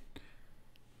 though, man.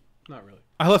 Not really.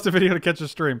 I left a video to catch a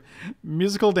stream.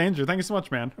 Musical Danger. Thank you so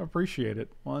much, man. Appreciate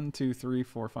it. 1, 2, 3,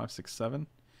 4, 5, 6, 7.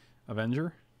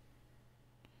 Avenger.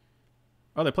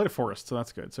 Oh, they played a Forest, so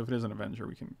that's good. So if it is an Avenger,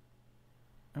 we can...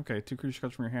 Okay, 2 creature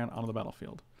cards from your hand onto the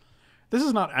battlefield. This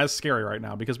is not as scary right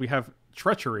now because we have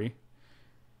Treachery.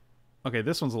 Okay,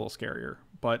 this one's a little scarier,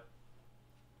 but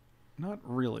not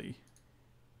really.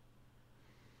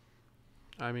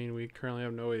 I mean, we currently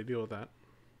have no way to deal with that.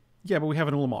 Yeah, but we have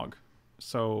an Ulamog.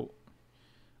 So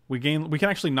we can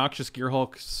actually Noxious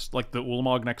Gearhulk like the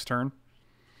Ulamog next turn.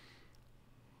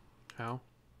 How?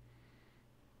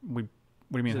 What do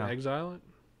you mean? Does it How? exile it?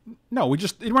 No, we're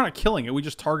not killing it. We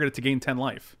just target it to gain 10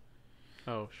 life.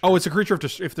 Oh, sure. Oh, it's a creature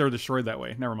if they're destroyed that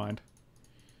way. Never mind.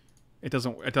 It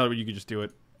doesn't. I thought you could just do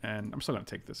it, and I'm still gonna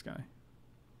take this guy.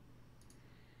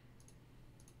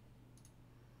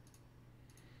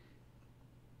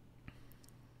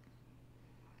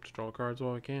 Just draw cards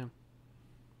while we can.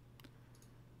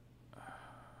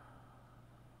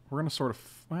 We're going to sort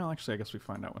of... Well, actually, I guess we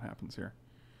find out what happens here.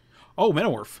 Oh,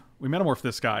 Metamorph. We Metamorph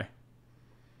this guy.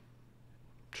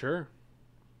 Sure.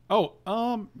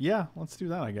 Oh, yeah. Let's do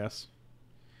that, I guess.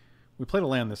 We played a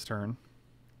land this turn.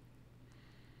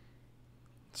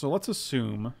 So let's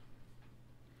assume...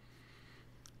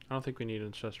 I don't think we need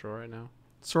Ancestral right now.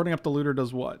 Sorting Up the Looter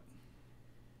does what?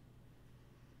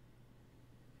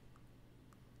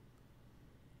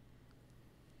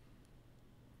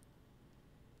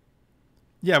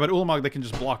 Yeah, but Ulamog, they can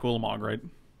just block Ulamog, right?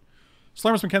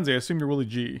 Slammers McKenzie, I assume you're Willie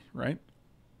G, right?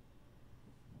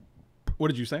 What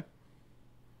did you say?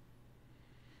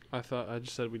 I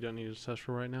just said we don't need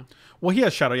Ancestral right now. Well, he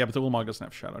has Shadow, yeah, but the Ulamog doesn't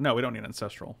have Shadow. No, we don't need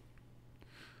Ancestral.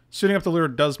 Suiting Up the Looter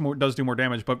does do more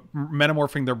damage, but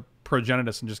metamorphing their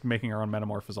Progenitus and just making our own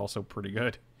Metamorph is also pretty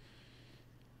good.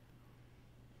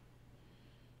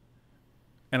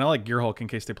 And I like Gearhulk in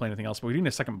case they play anything else, but we need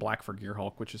a second black for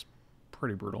Gearhulk, which is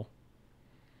pretty brutal.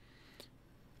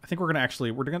 I think we're gonna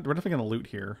actually we're definitely gonna loot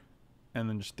here, and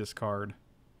then just discard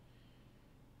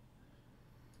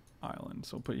Island.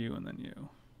 So we'll put you and then you.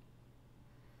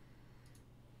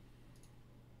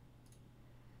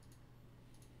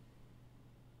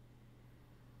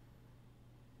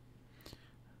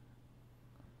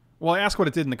 Well, I asked what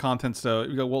it did in the context of...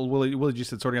 You go, well, Willie just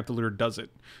said Sorting Up the Looter does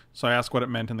it. So I asked what it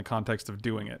meant in the context of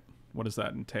doing it. What does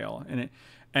that entail?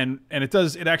 And it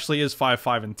does... It actually is 5,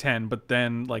 5, and 10, but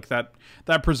then, like, that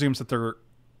presumes that they're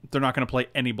not going to play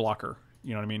any blocker.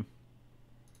 You know what I mean?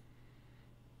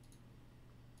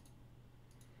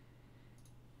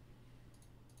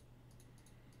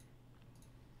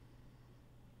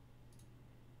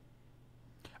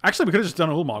 Actually, we could have just done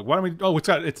a Ulamog. Why don't we... Oh,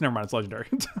 it's never mind. It's legendary.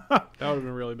 That would have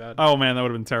been really bad. Oh, man. That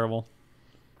would have been terrible.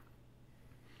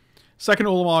 Second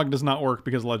Ulamog does not work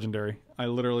because legendary. I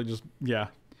literally just... Yeah.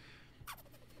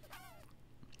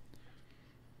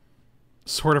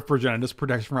 Sort of Progenitus,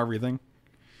 protection from everything.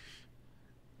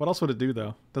 What else would it do,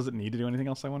 though? Does it need to do anything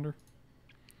else, I wonder?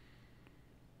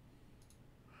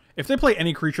 If they play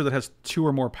any creature that has 2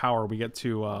 or more power, we get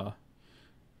to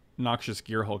Noxious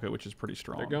Gearhulk it, which is pretty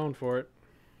strong. They're going for it.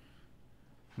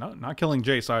 Not killing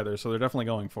Jace either, so they're definitely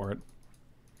going for it.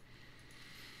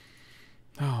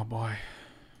 Oh, boy.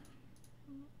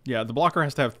 Yeah, the blocker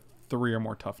has to have 3 or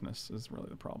more toughness is really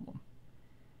the problem.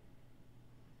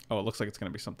 Oh, it looks like it's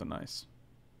going to be something nice.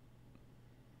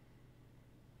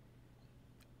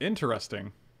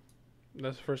 Interesting.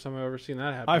 That's the first time I've ever seen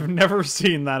that happen. I've never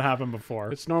seen that happen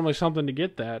before. It's normally something to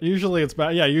get that. Usually it's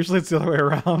bad. Yeah, usually it's the other way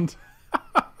around.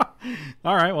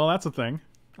 All right, well, that's a thing.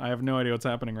 I have no idea what's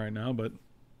happening right now, but...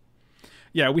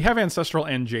 Yeah, we have Ancestral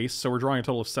and Jace, so we're drawing a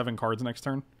total of 7 cards next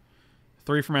turn.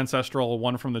 3 from Ancestral,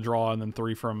 1 from the draw, and then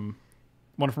 1 from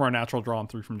our natural draw, and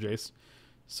 3 from Jace.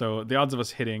 So the odds of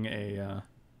us hitting a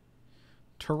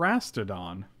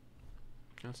Terastodon.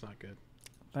 That's not good.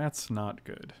 That's not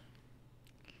good.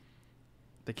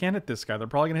 They can't hit this guy. They're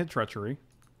probably going to hit Treachery.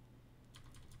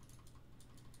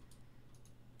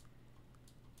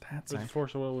 That's With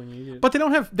Force of Will we need it. But they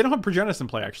don't have Progenitus in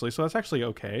play, actually, so that's actually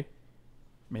okay.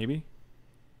 Maybe.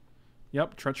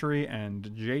 Yep, Treachery and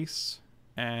Jace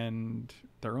and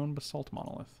their own Basalt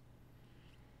Monolith.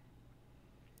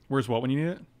 Where's what when you need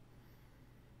it?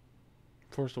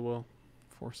 Force of Will.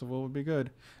 Force of Will would be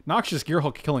good. Noxious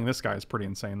Gearhulk killing this guy is pretty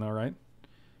insane, though, right?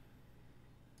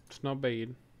 It's not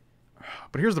bad.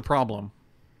 But here's the problem.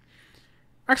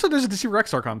 Actually, there's a Deceiver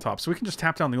Exarch on top, so we can just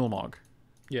tap down the Ulamog.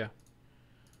 Yeah.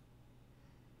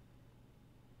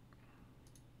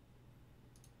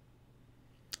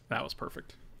 That was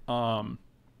perfect.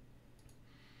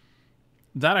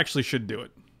 That actually should do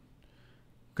it.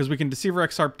 Because we can Deceiver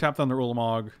Exarch, tap down the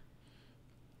Ulamog.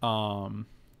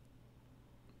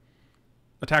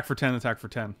 Attack for 10, attack for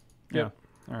 10. Yep.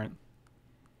 Yeah. Alright.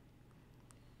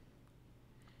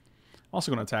 Also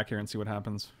going to attack here and see what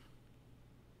happens.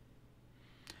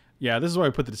 Yeah, this is why I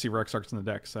put the Deceiver Exarchs in the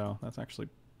deck, so that's actually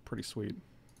pretty sweet.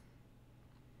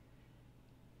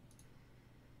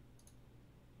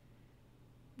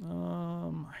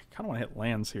 I kind of want to hit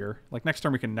lands here. Like, next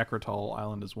turn we can Necrotol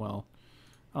Island as well.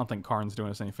 I don't think Karn's doing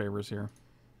us any favors here.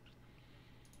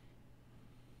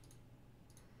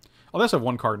 Oh, they also have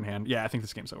 1 card in hand. Yeah, I think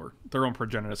this game's over. Their own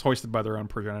Progenitus, hoisted by their own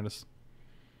Progenitus.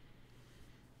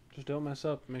 Just don't mess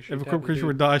up. Make sure if a creature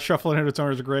would die, shuffle it into its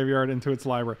owner's graveyard into its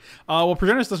library. Well,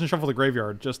 Progenitus doesn't shuffle the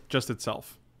graveyard, just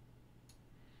itself.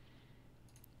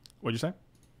 What'd you say?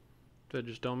 So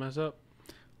just don't mess up.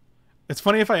 It's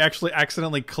funny if I actually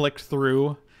accidentally clicked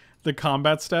through the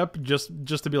combat step just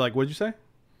to be like, what'd you say?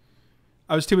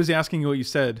 I was too busy asking you what you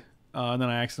said, and then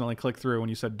I accidentally clicked through when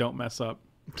you said don't mess up.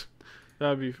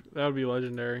 That would be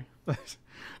legendary.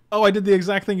 Oh, I did the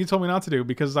exact thing you told me not to do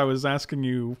because I was asking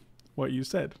you what you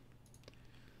said.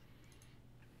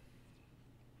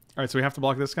 All right, so we have to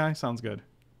block this guy? Sounds good.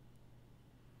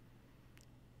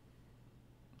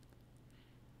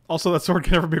 Also, that sword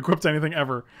can never be equipped to anything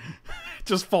ever. It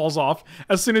just falls off.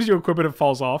 As soon as you equip it, it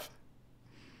falls off.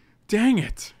 Dang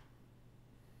it.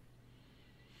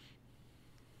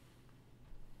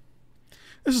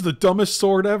 This is the dumbest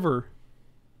sword ever.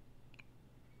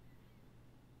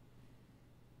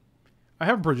 I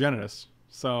have Progenitus,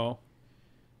 so...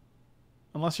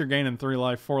 Unless you're gaining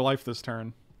 4 life this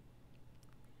turn.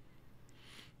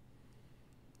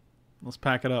 Let's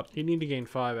pack it up. You need to gain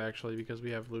 5, actually, because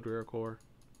we have Lepore core.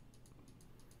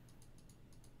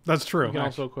 That's true. You can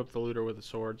also equip the looter with a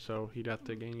sword, so he'd have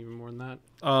to gain even more than that.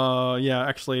 Yeah,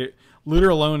 actually, looter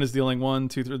alone is dealing 1,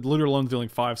 2, 3. Looter alone is dealing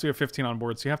 5, so you have 15 on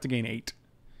board, so you have to gain 8.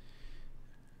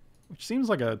 Which seems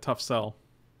like a tough sell.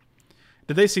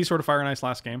 Did they see Sword of Fire and Ice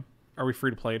last game? Are we free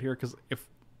to play it here? Because if...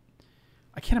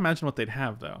 I can't imagine what they'd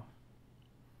have, though.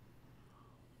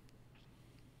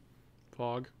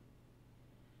 Fog.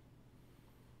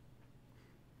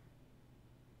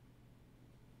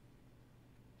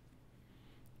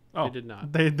 Oh, they did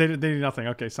not. They did nothing.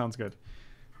 Okay, sounds good.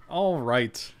 All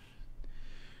right.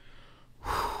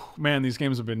 Man, these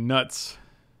games have been nuts.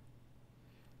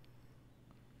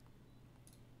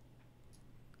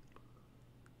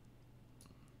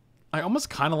 I almost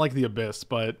kind of like the Abyss,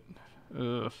 but...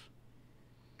 Ugh.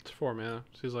 It's 4 mana.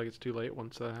 Seems like it's too late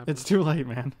once that happens. It's too late,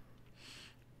 man.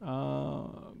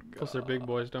 Plus their big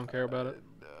boys don't care about it.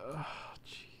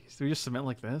 Jeez. Do we just submit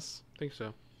like this? I think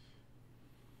so.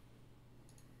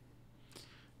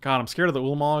 God, I'm scared of the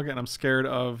Ulamog, and I'm scared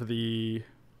of the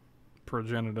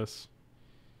Progenitus.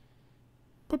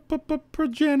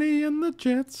 Progeny and the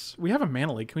Jets. We have a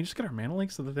mana leak. Can we just get our mana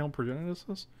leak so that they don't Progenitus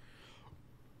us?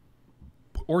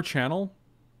 Or channel?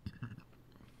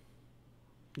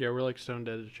 Yeah, we're like stone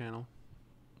dead to channel.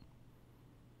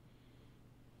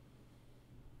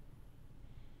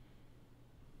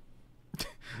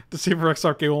 Deceiver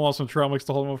XR Gable also trail makes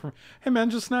to hold him over. Hey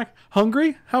man, just snack.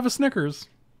 Hungry? Have a Snickers.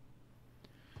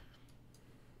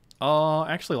 I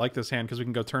actually like this hand because we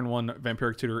can go turn 1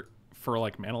 Vampiric Tutor for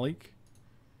like mana leak.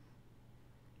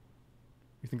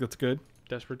 You think that's good?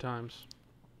 Desperate times.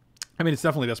 I mean, it's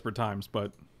definitely desperate times,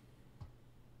 but...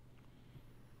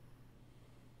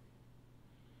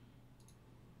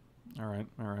 Alright,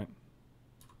 alright.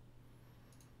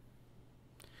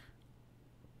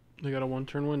 They got a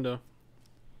 1-turn window.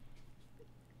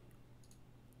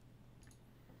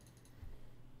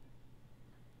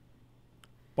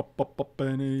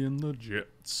 Benny and the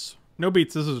Jets. No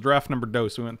beats. This is draft number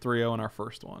dose. We went 3-0 in our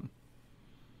first one.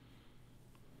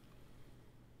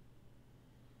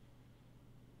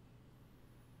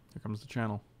 Here comes the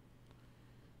channel.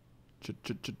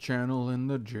 Channel in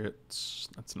the Jets.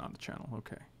 That's not a channel.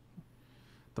 Okay.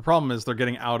 The problem is they're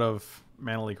getting out of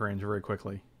mana leak range very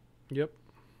quickly. Yep.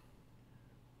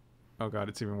 Oh god,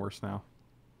 it's even worse now.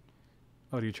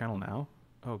 Oh, do you channel now?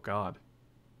 Oh god.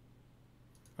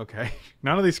 Okay.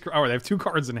 None of these... Oh, they have 2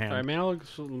 cards in hand. Alright, mana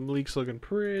leak's looking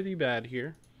pretty bad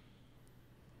here.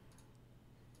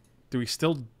 Do we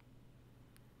still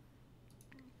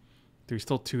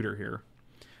tutor here?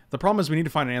 The problem is we need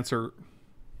to find an answer.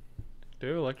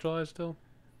 Do we electrolyze still?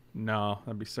 No,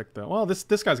 that'd be sick though. Well, this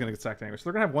guy's gonna get sacked anyway. So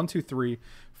they're gonna have 1, 2, 3,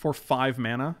 4, 5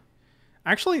 mana.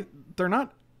 Actually, they're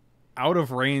not out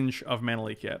of range of mana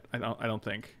leak yet. I don't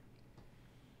think.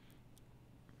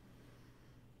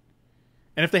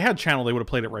 And if they had channel, they would have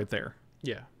played it right there.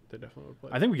 Yeah, they definitely would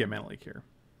play. I think we get mana leak here.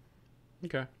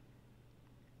 Okay.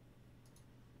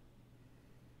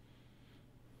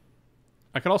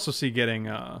 I could also see getting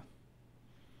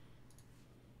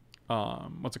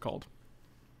what's it called?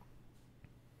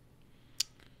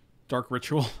 Dark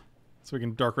Ritual. So we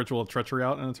can Dark Ritual Treachery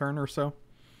out in a turn or so.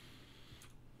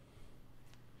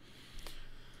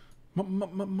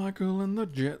 Michael and the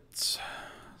Jets.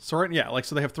 So right, yeah, like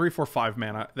so they have 3, 4, 5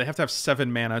 mana. They have to have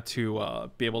 7 mana to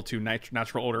be able to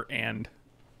natural order and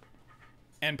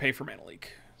pay for mana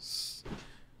leak.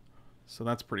 So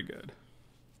that's pretty good.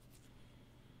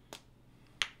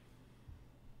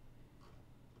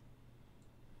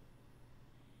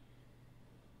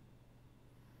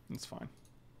 That's fine.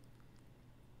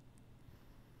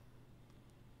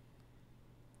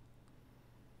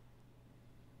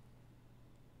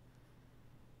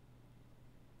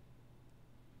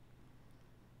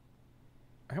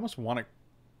 I almost want to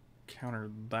counter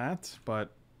that,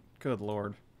 but good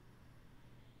lord.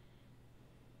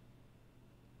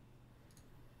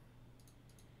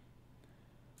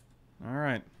 All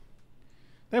right.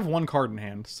 They have one card in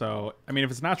hand, so I mean, if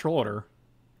it's natural order,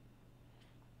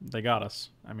 they got us.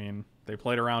 I mean, they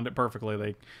played around it perfectly.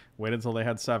 They waited until they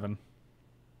had 7.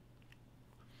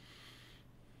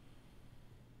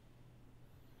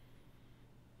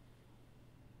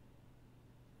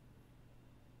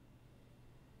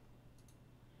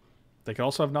 They could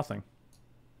also have nothing.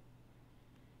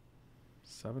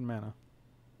 7 mana.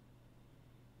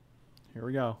 Here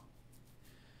we go.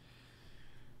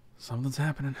 Something's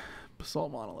happening.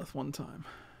 Basalt Monolith one time.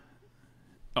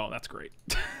 Oh, that's great.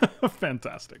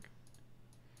 Fantastic.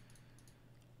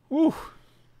 Woo.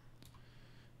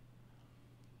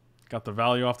 Got the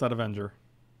value off that Avenger.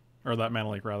 Or that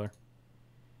Mana Leak, rather.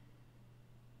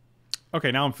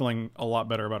 Okay, now I'm feeling a lot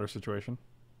better about our situation.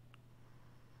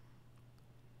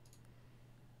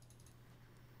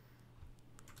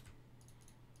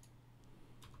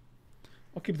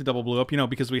 I'll keep the double blue up, you know,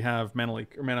 because we have mana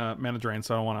leak or mana drain,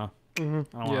 so I don't want to.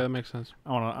 Mm-hmm. Yeah, that makes sense. I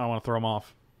don't want to throw them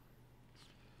off.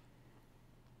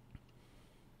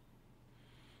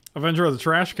 Avenger of the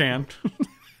trash can.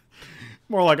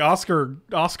 More like Oscar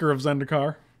of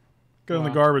Zendikar. Go in the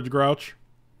garbage, Grouch.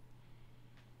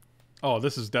 Oh,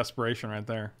 this is desperation right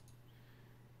there.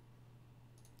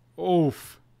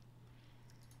 Oof.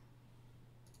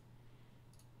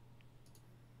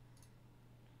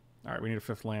 All right, we need a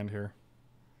 5th land here.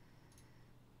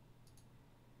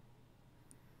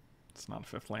 It's not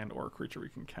a 5th land or a creature we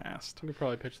can cast. You could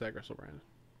probably pitch that Griselbrand.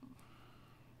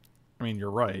 I mean, you're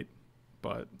right,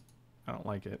 but I don't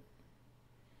like it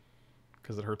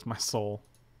because it hurts my soul.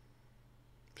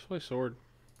 Just play sword.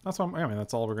 That's what I mean.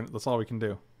 That's all That's all we can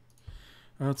do.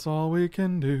 That's all we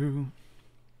can do.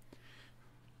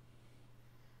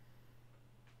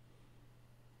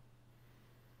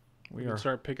 We can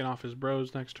start picking off his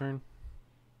bros next turn.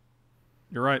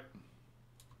 You're right,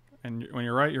 and when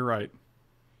you're right, you're right.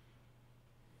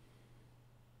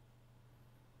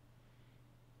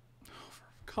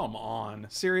 Come on.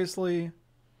 Seriously?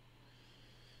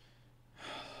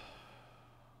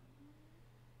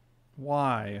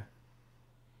 Why?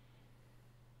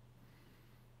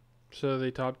 So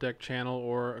they top deck channel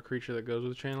or a creature that goes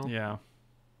with channel? Yeah.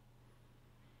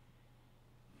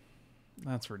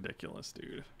 That's ridiculous,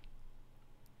 dude.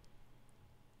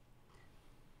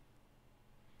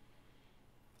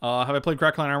 Have I played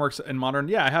Crackline Ironworks in Modern?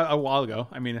 Yeah, I have a while ago.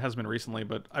 I mean, it hasn't been recently,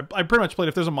 but I pretty much played.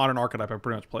 If there's a Modern archetype, I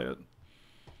pretty much play it.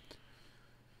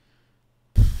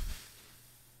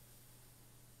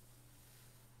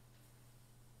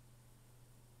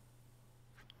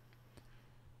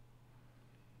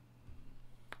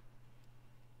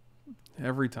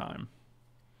 Every time.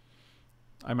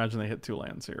 I imagine they hit 2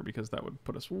 lands here because that would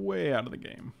put us way out of the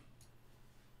game.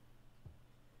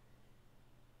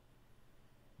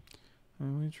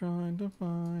 And we tried to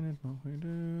find it, but we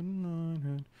didn't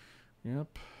find it.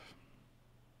 Yep.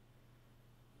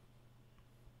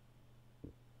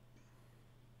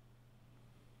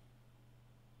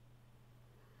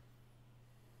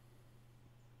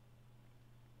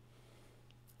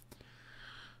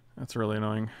 That's really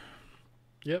annoying.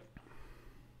 Yep.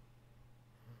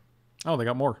 Oh, they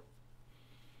got more.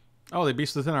 Oh, they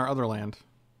beasted in our other land.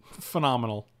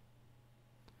 Phenomenal.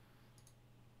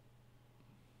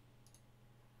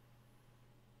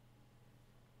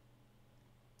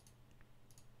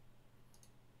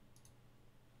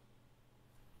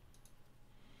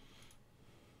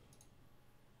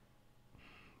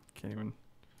 Can't even.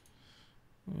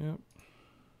 Yep.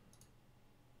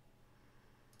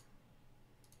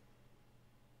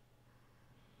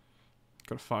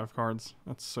 Go to 5 cards.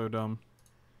 That's so dumb.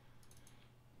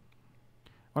 I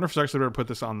wonder if it's actually better to put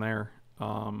this on there.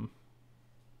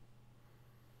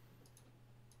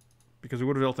 Because we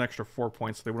would have built an extra 4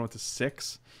 points, so they would have went to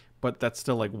 6. But that's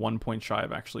still like 1 point shy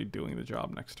of actually doing the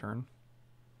job next turn.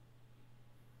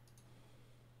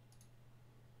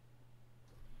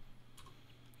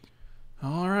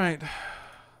 Alright.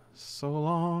 So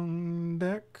long,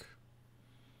 deck.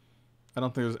 I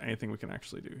don't think there's anything we can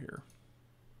actually do here.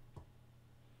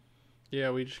 Yeah,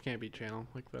 we just can't beat channel.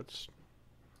 Like, that's...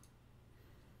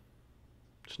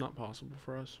 It's not possible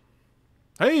for us.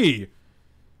 Hey!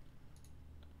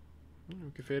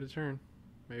 We could fade a turn.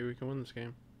 Maybe we can win this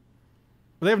game.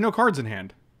 But they have no cards in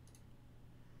hand.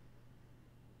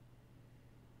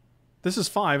 This is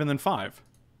 5 and then 5.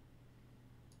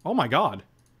 Oh my god.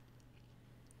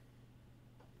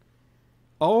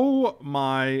 Oh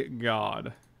my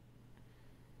god.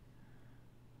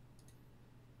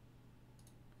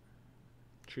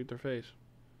 Shoot their face.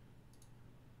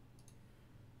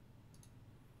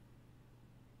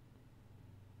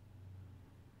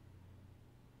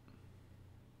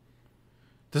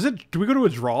 Does it? Do we go to a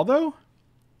draw though?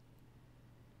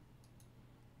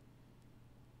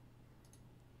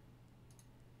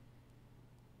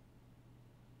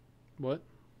 What?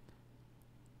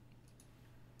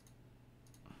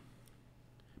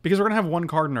 Because we're gonna have one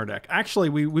card in our deck. Actually,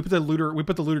 we put the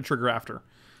looter trigger after,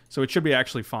 so it should be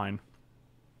actually fine.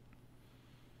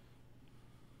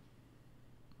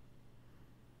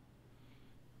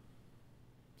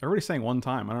 Everybody's saying one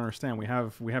time. I don't understand. We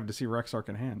have Deceiver Exarch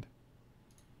in hand.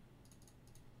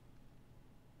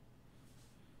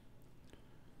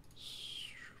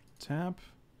 Tap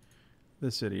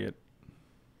this idiot.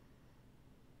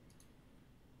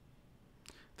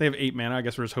 They have 8 mana. I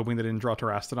guess we're just hoping they didn't draw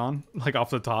Terastodon, like off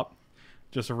the top.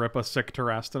 Just to rip a sick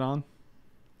Terastodon.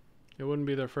 It wouldn't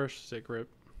be their first sick rip.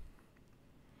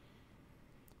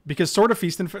 Because Sword of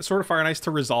Feast and Sword of Fire and Ice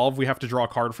to resolve, we have to draw a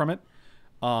card from it.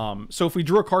 So if we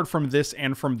drew a card from this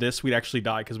and from this, we'd actually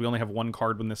die because we only have one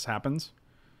card when this happens.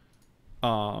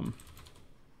 But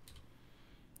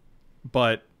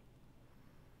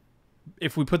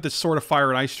if we put this Sword of Fire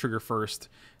and Ice trigger first,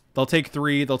 they'll take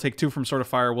 3, they'll take 2 from Sword of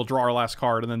Fire, we'll draw our last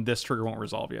card, and then this trigger won't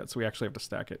resolve yet, so we actually have to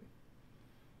stack it.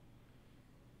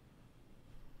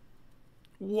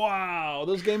 Wow,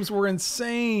 those games were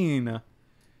insane.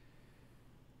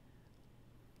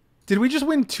 Did we just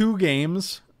win 2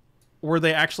 games where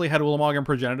they actually had Ulamog and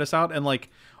Progenitus out, and like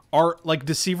our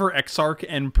Deceiver Exarch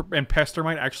and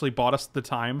Pestermite actually bought us the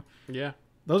time? Yeah.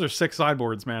 Those are 6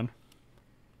 sideboards, man.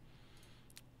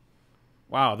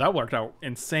 Wow, that worked out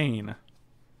insane.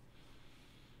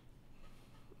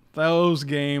 Those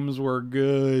games were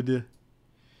good.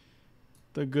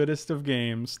 The goodest of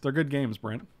games. They're good games,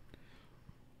 Brent.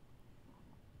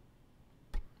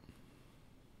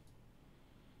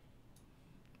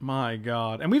 My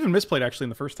God. And we even misplayed, actually, in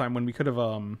the first time when we could have,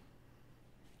 was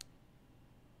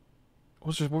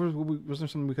there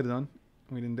something we could have done?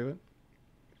 We didn't do it?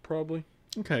 Probably.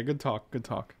 Okay, good talk, good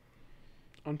talk.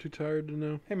 I'm too tired to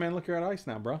know. Hey, man, look, you're at ice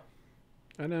now, bro.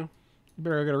 I know. You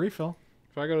better go get a refill.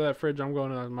 If I go to that fridge, I'm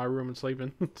going to my room and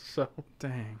sleeping. So.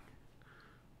 Dang.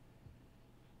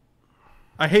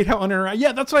 I hate how uninteractive...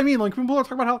 Yeah, that's what I mean. Like, when people are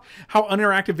talking about how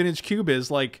uninteractive Vintage Cube is,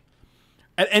 like,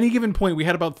 at any given point, we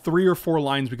had about 3 or 4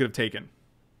 lines we could have taken.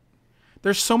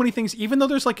 There's so many things, even though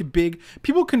there's like big...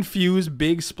 People confuse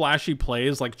big splashy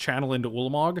plays like Channel into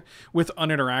Ulamog with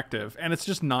uninteractive, and it's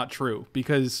just not true,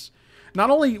 because not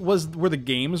only were the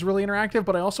games really interactive,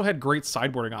 but I also had great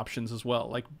sideboarding options as well,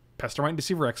 like Pestermite and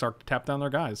Deceiver Exarch to tap down their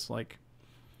guys. Like,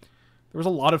 there was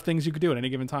a lot of things you could do at any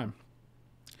given time.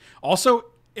 Also,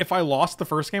 if I lost the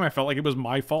first game, I felt like it was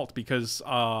my fault, because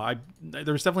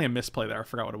there was definitely a misplay there. I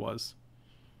forgot what it was.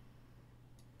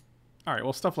 Alright,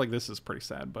 well, stuff like this is pretty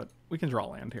sad, but we can draw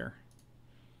land here.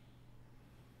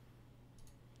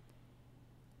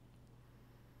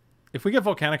 If we get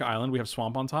Volcanic Island, we have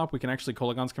Swamp on top. We can actually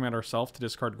Kolaghan's Command ourselves to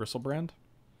discard Gristlebrand.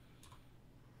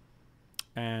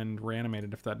 And reanimate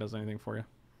it if that does anything for you.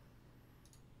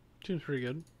 Seems pretty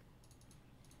good.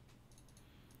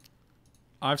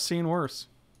 I've seen worse.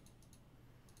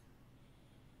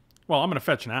 Well, I'm going to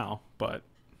fetch now, but...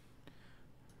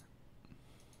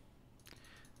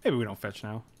 Maybe we don't fetch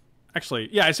now. Actually,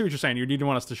 yeah, I see what you're saying. You didn't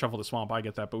want us to shuffle the Swamp. I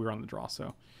get that, but we were on the draw,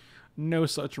 so... No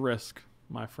such risk,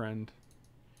 my friend.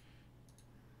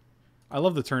 I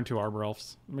love the turn 2 Arbor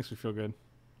Elves. It makes me feel good.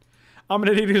 I'm an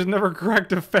idiot who's never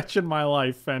cracked a fetch in my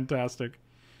life. Fantastic.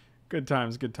 Good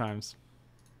times, good times.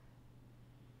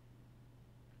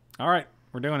 Alright,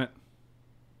 we're doing it.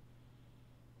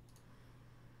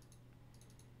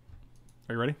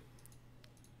 Are you ready?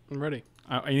 I'm ready.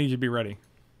 I need you to be ready.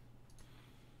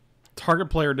 Target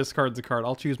player discards a card.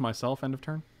 I'll choose myself. End of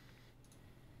turn.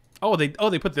 Oh, they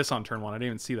put this on turn 1. I didn't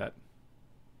even see that.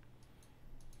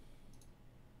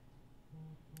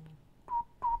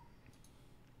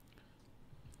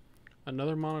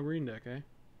 Another mono green deck, eh?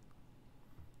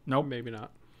 Nope. Maybe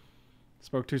not.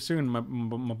 Spoke too soon, my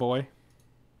boy.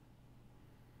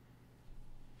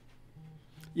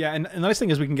 Yeah, and the nice thing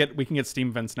is we can get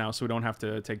steam vents now, so we don't have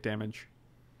to take damage.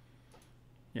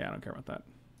 Yeah, I don't care about that.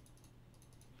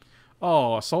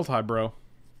 Oh, Sultai, bro.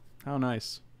 How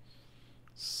nice.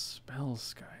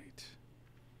 Spellskite.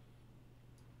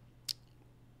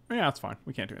 Yeah, that's fine.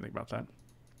 We can't do anything about that.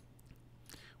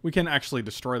 We can actually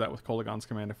destroy that with Kolaghan's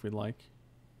Command if we'd like.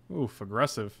 Oof,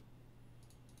 aggressive.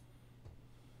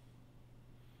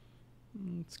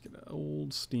 Let's get an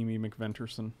old steamy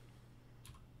McVenterson.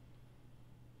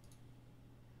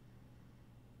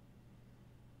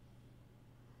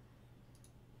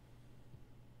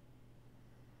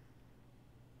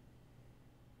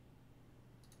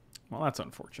 Well, that's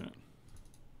unfortunate.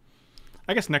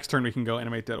 I guess next turn we can go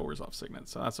animate Dead or Resolve Signet,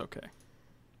 so that's okay.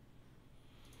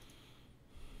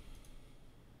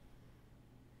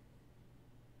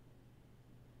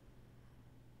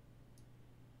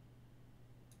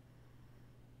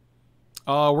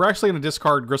 We're actually going to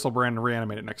discard Gristlebrand and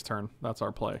reanimate it next turn. That's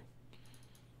our play.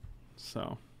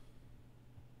 So.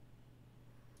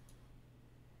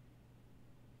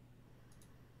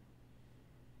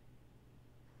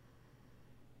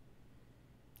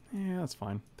 Yeah, that's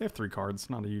fine. They have 3 cards.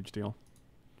 Not a huge deal.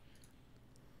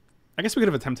 I guess we could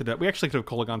have attempted it. We actually could have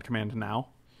Kolaghan Command now.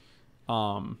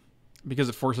 Because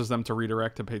it forces them to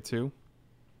redirect to pay 2.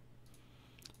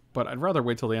 But I'd rather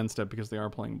wait till the end step because they are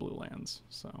playing blue lands.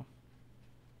 So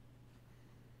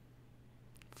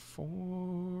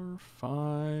 4,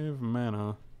 5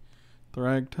 mana.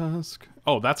 Thragtusk.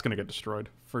 Oh, that's going to get destroyed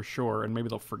for sure. And maybe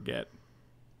they'll forget.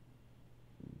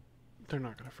 They're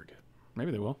not going to forget.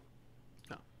 Maybe they will.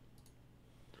 No.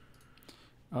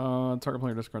 Target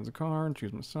player discards a card.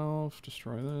 Choose myself.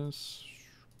 Destroy this.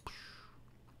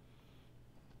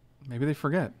 Maybe they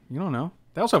forget. You don't know.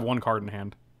 They also have 1 card in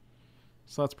hand.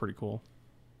 So that's pretty cool.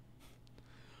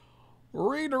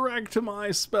 Redirect to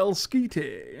my spell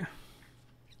Skeety.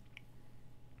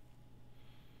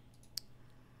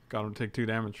 Got him to take 2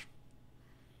 damage.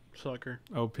 Sucker.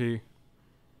 OP. You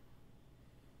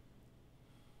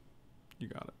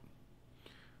got it.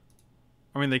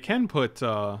 I mean, they can put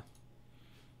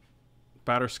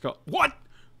Batterskull. What?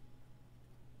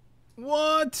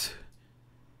 What?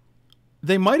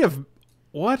 They might have.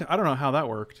 What? I don't know how that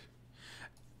worked.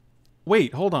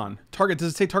 Wait, hold on. Target.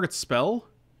 Does it say target spell?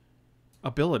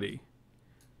 Ability.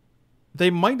 They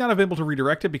might not have been able to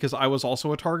redirect it because I was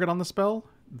also a target on the spell.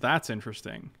 That's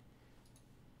interesting.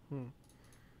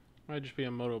 Might just be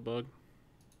a Moto bug.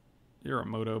 You're a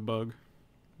Moto bug.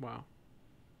 Wow.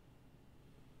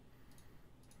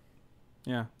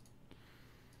 Yeah.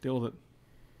 Deal with it.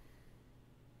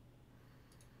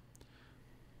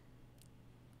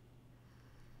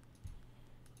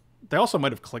 They also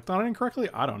might have clicked on it incorrectly.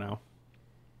 I don't know.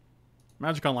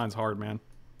 Magic Online's hard, man.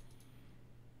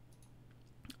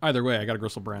 Either way, I got a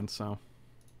Gristlebrand, so.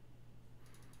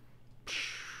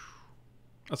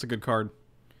 That's a good card.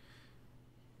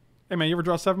 Hey, man, you ever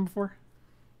draw 7 before?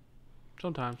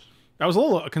 Sometimes. I was a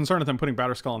little concerned with them putting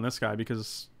Batterskull on this guy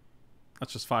because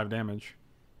that's just 5 damage.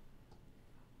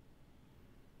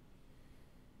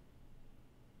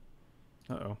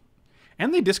 Uh-oh.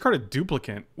 And they discarded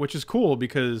Duplicant, which is cool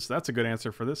because that's a good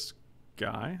answer for this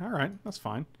guy. All right, that's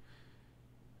fine.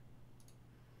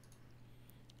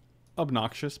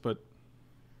 Obnoxious, but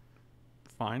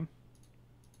fine.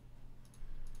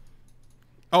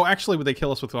 Oh, actually, they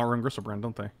kill us with our own Gristlebrand,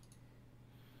 don't they?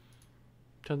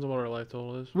 Depends on what our life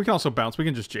total is. We can also bounce. We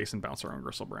can just Jason bounce our own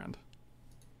Gristlebrand.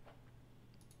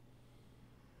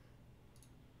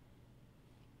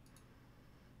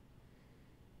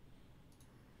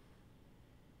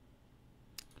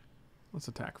 Let's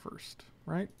attack first,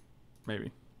 right?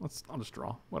 Maybe. I'll just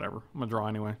draw. Whatever. I'm gonna draw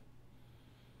anyway.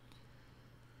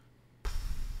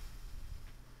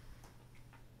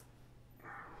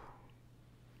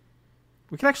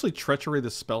 We can actually treachery the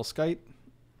Spellskite.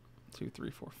 2,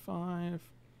 3, 4, 5.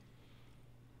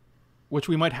 Which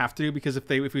we might have to do because if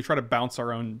we try to bounce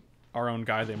our own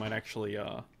guy, they might actually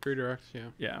Redirect, yeah.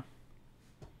 Yeah.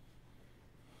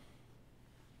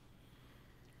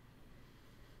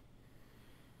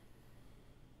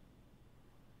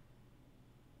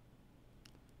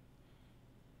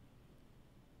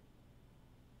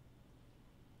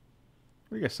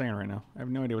 What are you guys saying right now? I have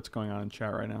no idea what's going on in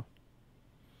chat right now.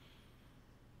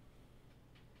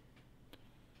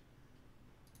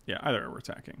 Yeah, either way we're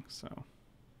attacking, so.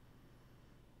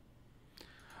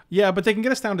 Yeah, but they can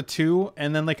get us down to 2,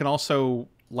 and then they can also,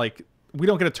 like, we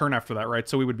don't get a turn after that, right?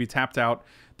 So we would be tapped out.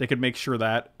 They could make sure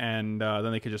that, and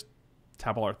then they could just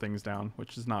tap all our things down,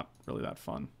 which is not really that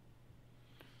fun.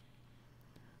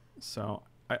 So,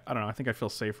 I don't know. I think I feel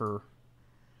safer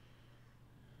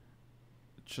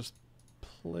just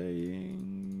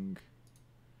playing.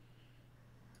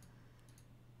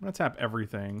 I'm going to tap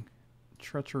everything.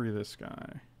 Treachery this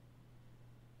guy.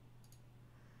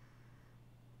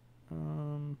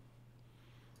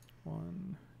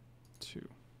 1, 2.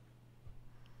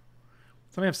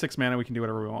 So we have 6 mana. We can do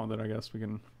whatever we want with it, I guess. We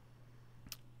can.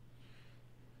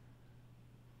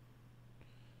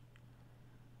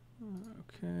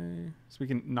 Okay. So we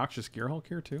can Noxious Gearhulk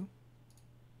here too.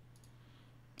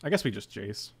 I guess we just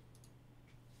Jace.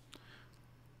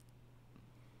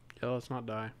 Yeah, let's not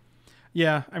die.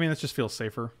 Yeah, I mean, that just feels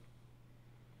safer.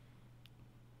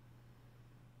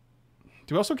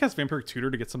 Do we also cast Vampiric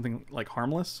Tutor to get something, like,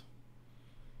 harmless?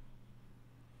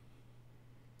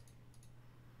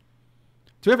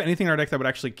 Do we have anything in our deck that would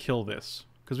actually kill this?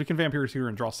 Because we can Vampiric Tutor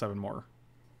and draw 7 more.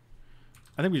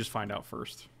 I think we just find out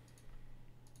first.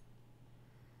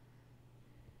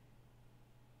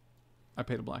 I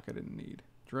paid a black I didn't need.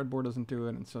 Dreadbore doesn't do it.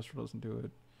 Ancestral doesn't do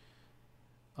it.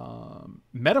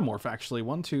 Metamorph, actually.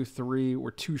 1, 2, 3.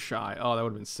 We're 2 shy. Oh, that would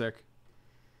have been sick.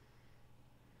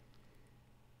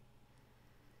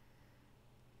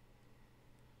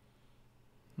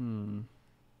 Hmm.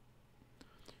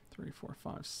 3, 4,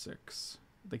 5, 6.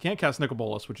 They can't cast Nicol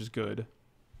Bolas, which is good.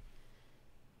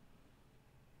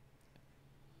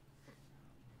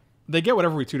 They get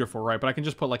whatever we tutor for, right? But I can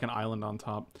just put like an island on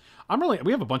top.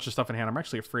 We have a bunch of stuff in hand. I'm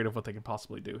actually afraid of what they can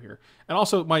possibly do here. And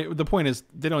also, the point is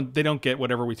they don't get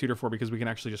whatever we tutor for because we can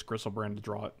actually just Gristlebrand to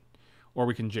draw it, or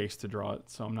we can Jace to draw it.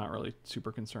 So I'm not really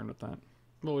super concerned with that.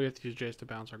 Well, we have to use Jace to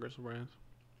bounce our Gristlebrand.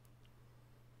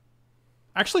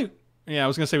 Actually, yeah, I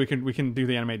was gonna say we can do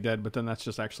the Animate Dead, but then that's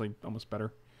just actually almost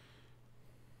better.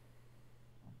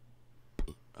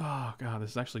 Oh god,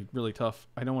 this is actually really tough.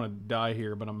 I don't want to die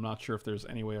here, but I'm not sure if there's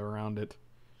any way around it.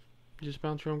 You just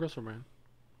bounce your own Gristlebrand.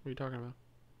 What are you talking about?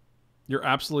 You're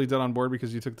absolutely dead on board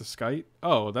because you took the Skite?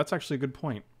 Oh, that's actually a good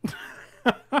point.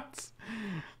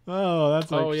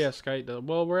 Oh yeah, Skite does.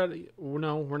 Well,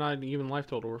 we're not even life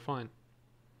total. We're fine.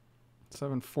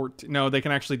 7, 14. No, they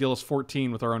can actually deal us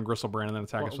 14 with our own Gristlebrand and then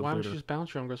attack us with Why don't Looter. you just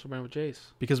bounce your own Gristlebrand with Jace?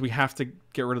 Because we have to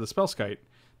get rid of the spell Skite.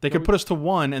 They could put us to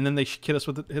 1 and then they hit us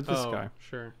with hit this guy.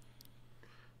 Sure.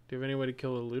 Do you have any way to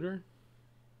kill a Looter?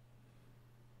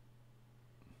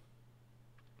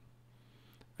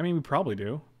 I mean, we probably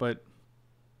do, but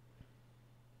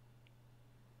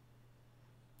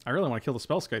I really want to kill the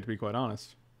spell Skite, to be quite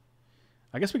honest.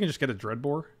 I guess we can just get a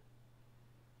Dreadbore.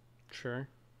 Sure.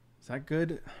 Is that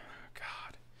good?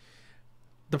 God.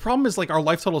 The problem is like our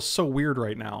life total is so weird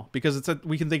right now because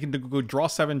they can go draw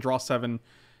 7,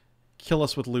 kill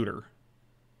us with Looter.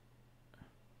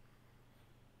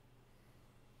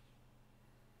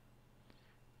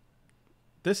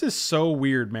 This is so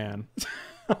weird, man.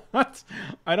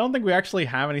 I don't think we actually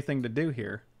have anything to do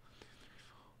here.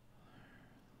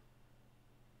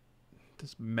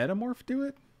 Does Metamorph do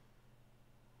it?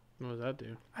 What does that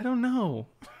do? I don't know.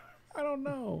 I don't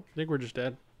know. I think we're just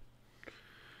dead.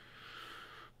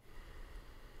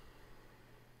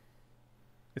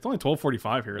 It's only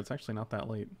 12:45 here. It's actually not that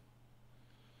late.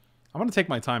 I'm going to take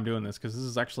my time doing this because this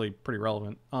is actually pretty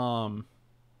relevant.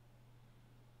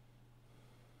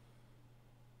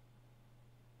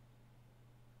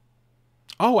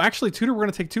 Oh, actually, Tutor we're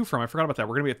going to take 2 from. I forgot about that.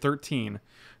 We're going to be at 13.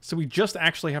 So we just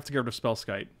actually have to get rid of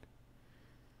Spellskite.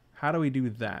 How do we do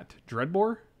that?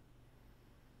 Dreadbore?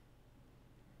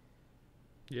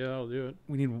 Yeah, I'll do it.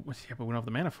 Yeah, but we don't have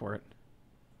the mana for it.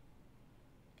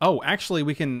 Oh, actually,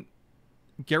 we can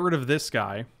get rid of this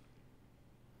guy.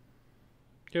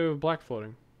 Yeah, we have black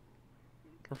floating.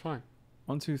 We're fine.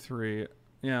 1, 2, 3.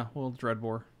 Yeah, well,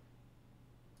 Dreadbore.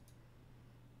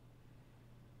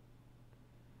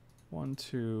 1,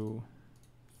 2,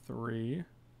 3.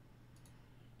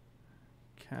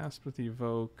 Cast with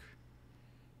Evoke.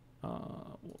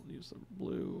 We'll use the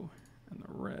blue and the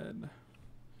red.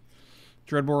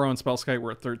 Dreadbore and Spellskite,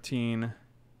 we're at 13.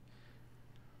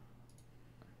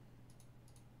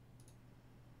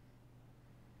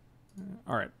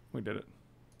 Alright, we did it.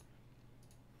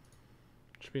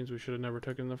 Which means we should have never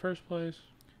took it in the first place.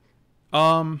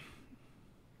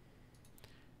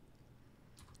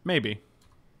 Maybe.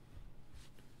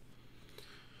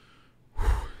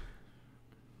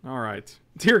 Alright.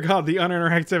 Dear God, the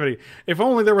uninteractivity. If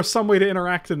only there was some way to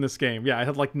interact in this game. Yeah, I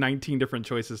had like 19 different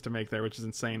choices to make there, which is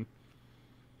insane.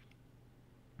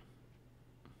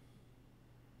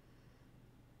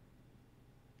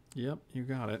 Yep, you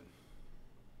got it.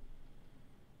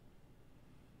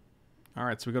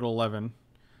 Alright, so we go to 11.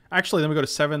 Actually, then we go to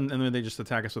 7, and then they just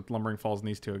attack us with Lumbering Falls and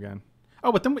these 2 again.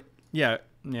 Oh, but then we... Yeah,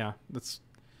 that's...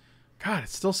 God,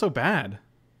 it's still so bad.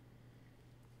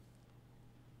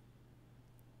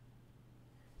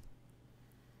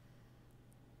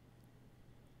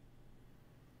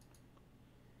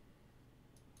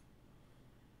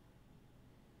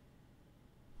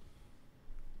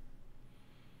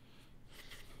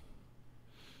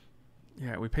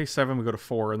 Yeah, we pay 7, we go to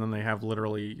 4, and then they have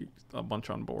literally a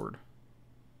bunch on board.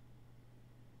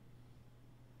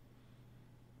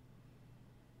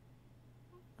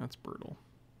 That's brutal.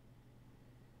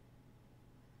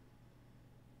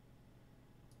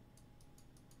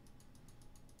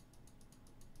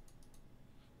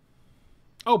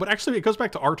 Oh, but actually it goes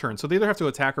back to our turn, so they either have to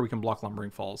attack or we can block Lumbering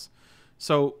Falls.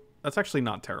 So that's actually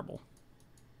not terrible.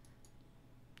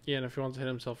 Yeah, and if he wants to hit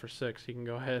himself for 6, he can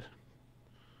go ahead.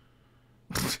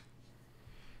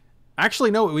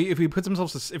 Actually, no. If he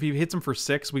hits him for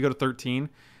 6, we go to 13,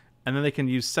 and then they can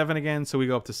use 7 again. So we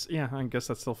go up to I guess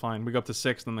that's still fine. We go up to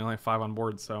 6, then they only have 5 on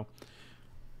board. So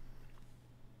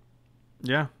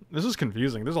Yeah, this is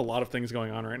confusing. There's a lot of things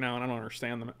going on right now, and I don't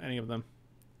understand them, any of them.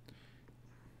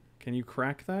 Can you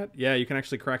crack that? Yeah, you can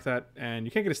actually crack that, and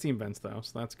you can't get a steam vents, though,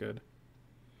 so that's good.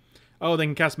 Oh, they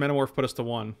can cast Metamorph, put us to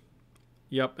 1.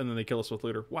 Yep, and then they kill us with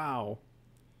Looter. Wow.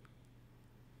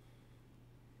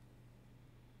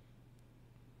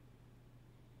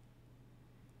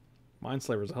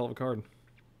 Mindslaver's a hell of a card.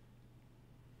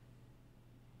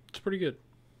 It's pretty good.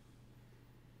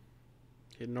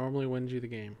 It normally wins you the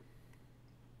game.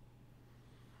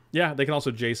 Yeah, they can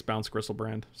also Jace bounce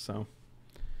Gristlebrand, so.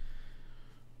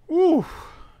 Ooh.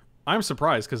 I'm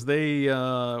surprised because they,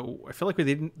 I feel like they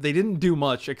didn't do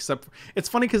much except. It's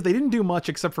funny because they didn't do much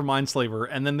except for Mindslaver,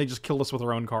 and then they just killed us with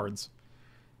our own cards.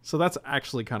 So that's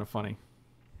actually kind of funny.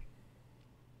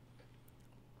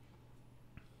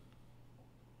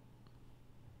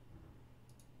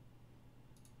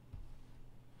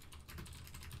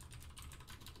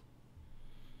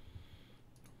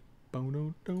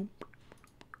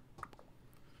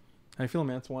 How you feeling,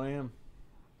 man? It's 1 a.m.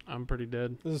 I'm pretty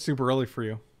dead. This is super early for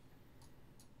you.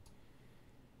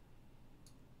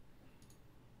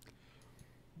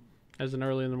 As in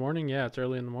early in the morning? Yeah, it's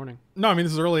early in the morning. No, I mean,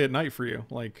 this is early at night for you.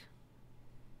 Like,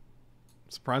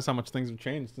 surprised how much things have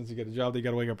changed since you get a job that you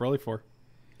got to wake up early for.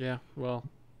 Yeah, well,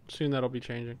 soon that'll be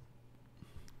changing.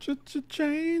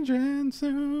 Changing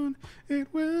soon. It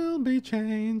will be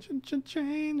changing.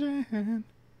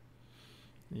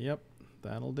 Yep,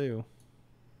 that'll do.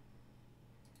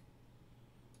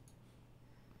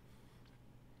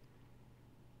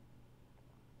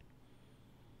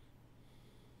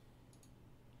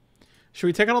 Should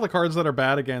we take out all the cards that are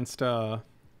bad against No.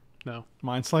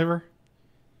 Mindslaver?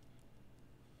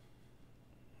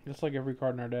 Just like every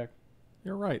card in our deck.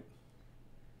 You're right.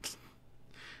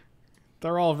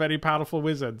 They're all very powerful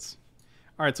wizards.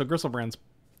 Alright, so Gristlebrand's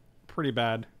pretty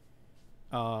bad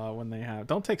when they have...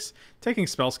 Taking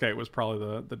Spellskite was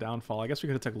probably the downfall. I guess we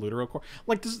could have taken Looter.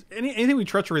 Like, anything we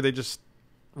Treachery, they just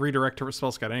redirect to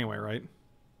Spellskite anyway, right?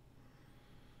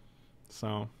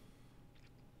 So...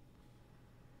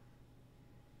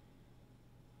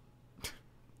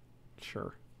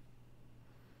 Sure.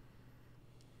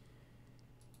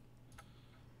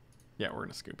 Yeah, we're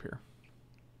gonna scoop here.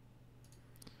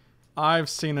 I've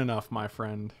seen enough, my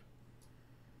friend.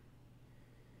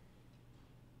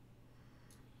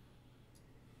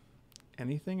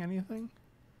 Anything?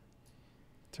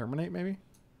 Terminate, maybe?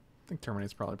 I think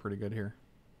Terminate's probably pretty good here.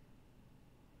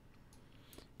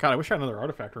 God, I wish I had another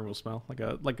artifact removal spell. Like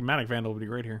a Manic Vandal would be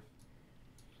great here.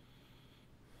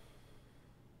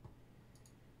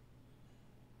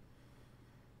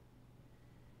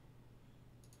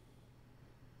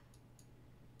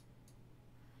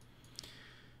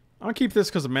 I'm going to keep this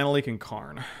because of Mana Leak and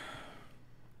Karn.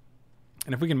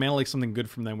 And if we can Mana Leak something good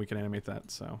from them, we can animate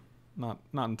that. So, not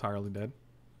entirely dead.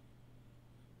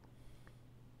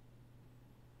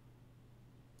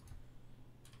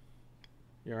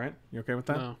 You alright? You okay with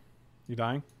that? No. You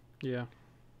dying? Yeah.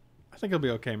 I think it'll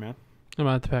be okay, man. I'm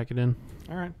about to pack it in.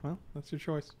 Alright, well, that's your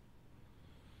choice.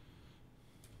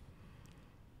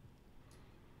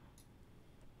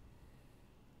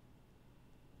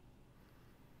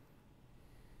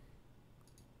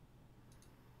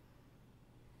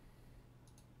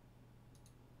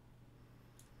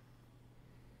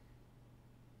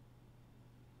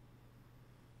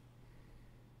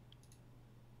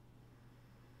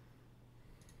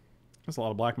 That's a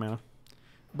lot of black mana.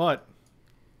 But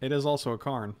it is also a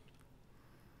Karn.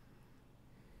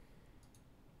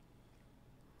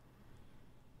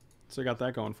 So we got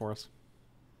that going for us.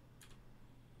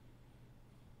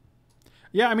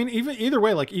 Yeah, I mean, either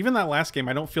way, like even that last game,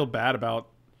 I don't feel bad about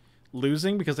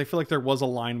losing because I feel like there was a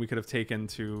line we could have taken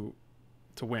to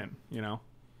win, you know?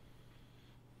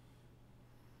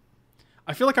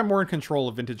 I feel like I'm more in control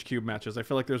of Vintage Cube matches. I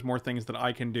feel like there's more things that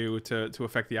I can do to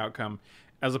affect the outcome,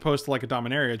 as opposed to like a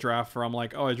Dominaria draft where I'm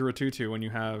like, oh, I drew a 2/2 when you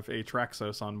have a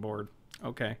Traxos on board.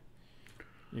 Okay.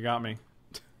 You got me.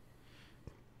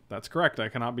 That's correct. I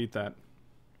cannot beat that.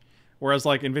 Whereas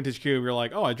like in Vintage Cube, you're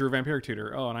like, oh, I drew Vampiric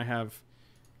Tutor. Oh, and I have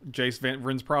Jace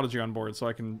Vryn's Prodigy on board, so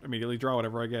I can immediately draw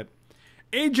whatever I get.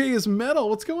 AJ is metal.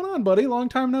 What's going on, buddy? Long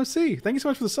time no see. Thank you so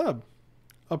much for the sub.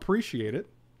 Appreciate it.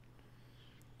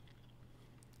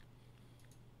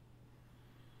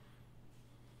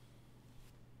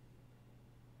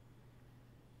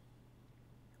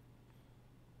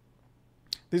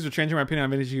 These are changing my opinion on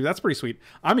Vintage Cube. That's pretty sweet.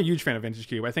 I'm a huge fan of Vintage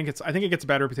Cube. I think it gets a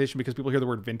bad reputation because people hear the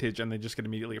word vintage and they just get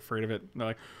immediately afraid of it. And they're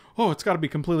like, oh, it's got to be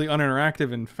completely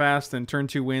uninteractive and fast and turn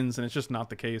 2 wins, and it's just not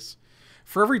the case.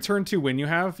 For every turn 2 win you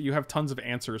have tons of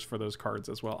answers for those cards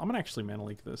as well. I'm gonna actually Mana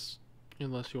Leak this.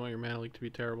 Unless you want your mana leak to be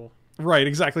terrible. Right,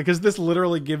 exactly, because this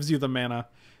literally gives you the mana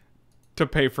to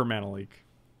pay for mana leak.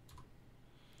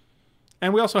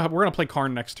 And we also have, we're going to play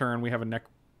Karn next turn. We have a neck.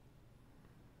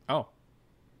 Oh.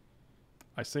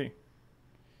 I see.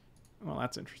 Well,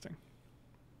 that's interesting.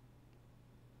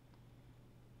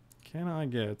 Can I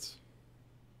get...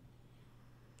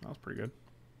 That was pretty good.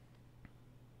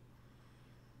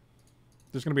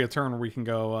 There's going to be a turn where we can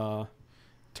go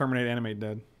terminate, animate,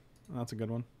 dead. That's a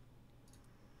good one.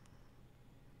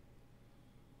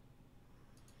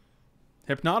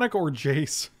 Hypnotic or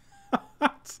Jace?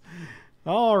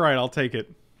 All right, I'll take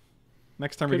it.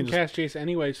 Next time Couldn't we can cast Jace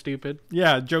anyway, stupid.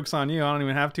 Yeah, joke's on you. I don't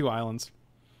even have 2 islands.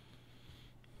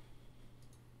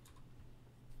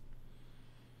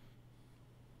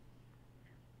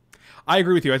 I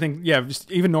agree with you. I think, yeah,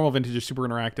 just even normal Vintage is super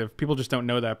interactive. People just don't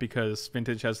know that because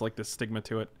Vintage has like this stigma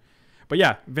to it. But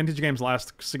yeah, Vintage games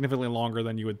last significantly longer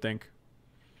than you would think.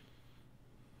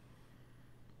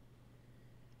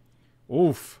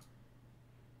 Oof.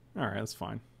 All right, that's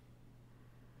fine.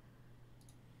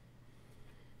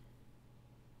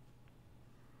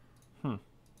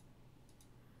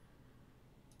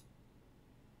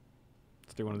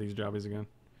 Let's do one of these jobbies again.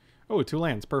 Oh, 2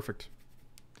 lands. Perfect.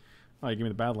 Oh, you give me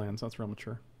the bad lands. That's real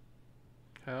mature.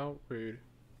 How rude.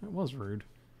 That was rude.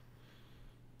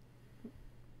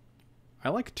 I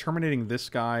like terminating this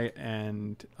guy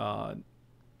and...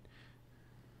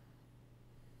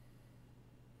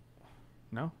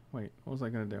 No? Wait. What was I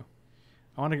going to do?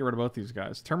 I want to get rid of both these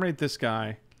guys. Terminate this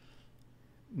guy.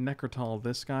 Necrotal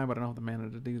this guy, but I don't have the mana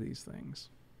to do these things.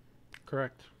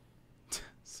 Correct.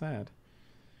 Sad.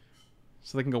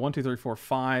 So they can go 1, 2, 3, 4,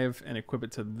 5 and equip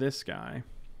it to this guy.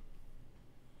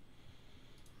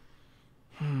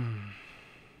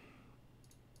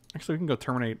 Actually, we can go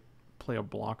terminate, play a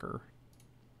blocker.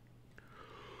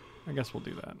 I guess we'll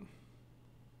do that.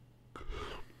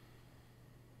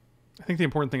 I think the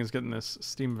important thing is getting this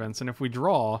Steam Events, and if we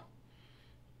draw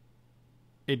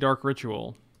a Dark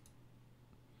Ritual,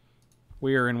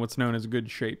 we are in what's known as good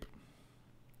shape.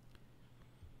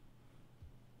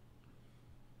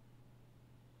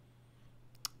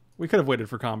 We could have waited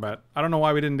for combat. I don't know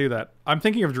why we didn't do that. I'm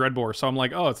thinking of Dreadbore, so I'm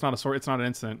like, oh, it's not a sword, it's not an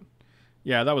instant.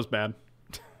 Yeah, that was bad.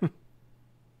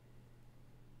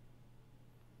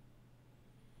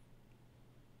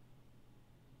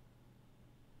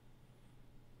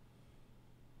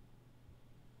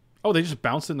 Oh, they just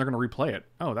bounced it and they're going to replay it.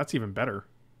 Oh, that's even better.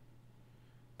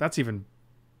 That's even...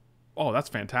 Oh, that's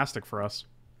fantastic for us.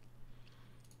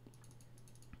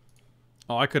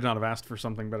 Oh, I could not have asked for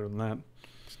something better than that.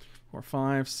 4,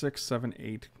 5, 6, 7,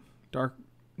 8. Dark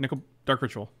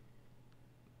Ritual.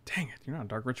 Dang it, you're not a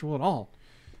Dark Ritual at all.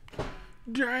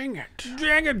 Dang it.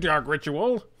 Dang it, Dark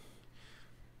Ritual.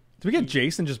 Did we get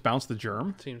Jace and just bounce the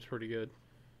germ? Seems pretty good.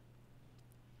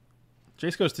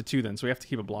 Jace goes to 2 then, so we have to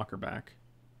keep a blocker back.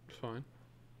 It's fine.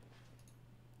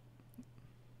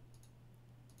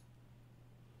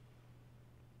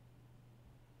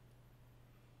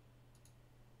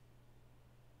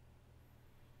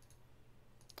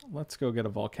 Let's go get a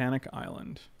volcanic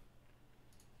island.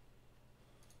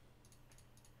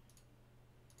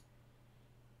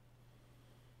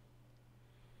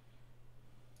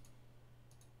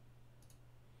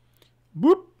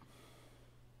 Boop.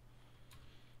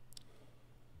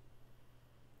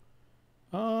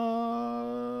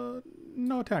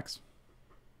 No attacks.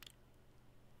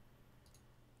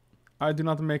 I do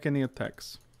not make any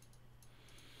attacks.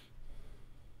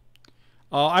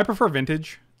 I prefer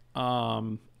Vintage.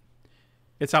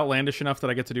 It's outlandish enough that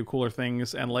I get to do cooler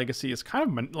things, and Legacy is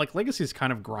kind of like Legacy is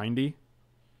kind of grindy.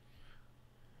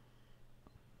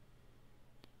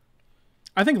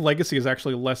 I think Legacy is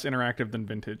actually less interactive than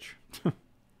Vintage.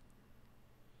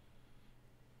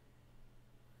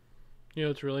 You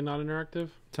know, it's really not interactive.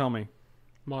 Tell me.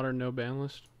 Modern no ban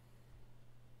list.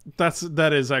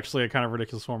 That is actually a kind of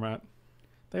ridiculous format.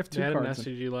 They have 2 They had cards. an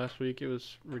SCG last week. It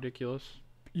was ridiculous.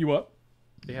 You what?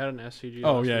 They had an SCG.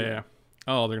 Oh last yeah, week. yeah.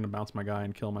 Oh, they're gonna bounce my guy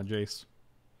and kill my Jace.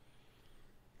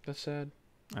 That's sad.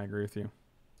 I agree with you.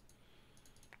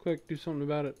 Quick, do something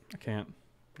about it. I can't.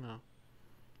 No.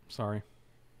 Sorry.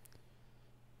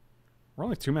 We're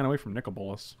only 2 mana away from Nicol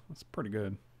Bolas. That's pretty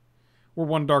good. We're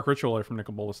 1 Dark Ritual away from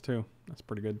Nicol Bolas too. That's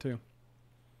pretty good too.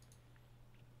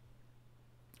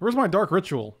 Where's my Dark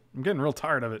Ritual? I'm getting real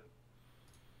tired of it.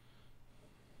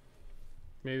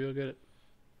 Maybe you'll get it.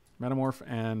 Metamorph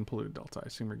and Polluted Delta. I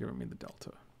assume you're giving me the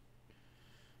Delta.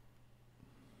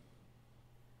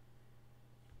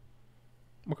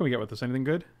 What can we get with this? Anything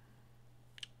good?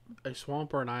 A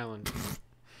swamp or an island.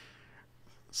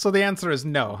 So the answer is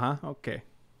no, huh? Okay.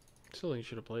 Still think you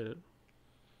should have played it.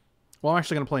 Well, I'm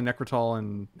actually going to play Necrotal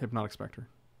and Hypnotic Spectre.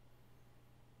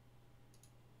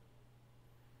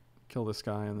 Kill this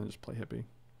guy and then just play Hippie.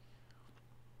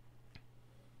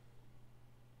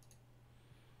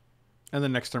 And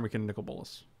then next turn we can Nicol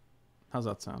Bolas. How's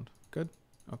that sound? Good?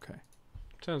 Okay.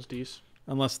 Sounds decent.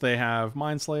 Unless they have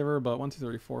Mindslaver, but 1, 2,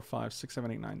 3, 4, 5, 6,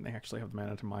 7, 8, 9. They actually have the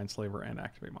mana to Mindslaver and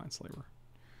activate Mindslaver.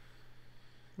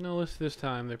 No, this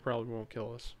time they probably won't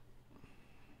kill us.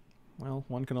 Well,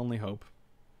 one can only hope.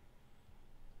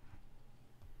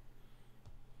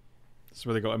 This is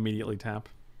where they go immediately tap.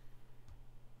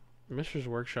 Mishra's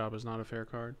Workshop is not a fair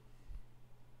card.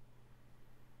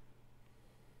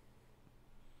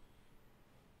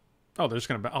 Oh, they're just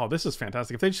going to... Oh, this is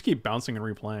fantastic. If they just keep bouncing and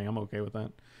replaying, I'm okay with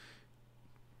that.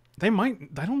 They might...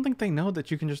 I don't think they know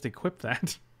that you can just equip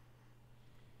that.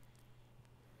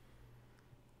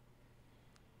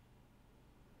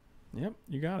 Yep,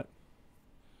 you got it.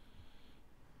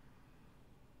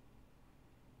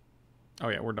 Oh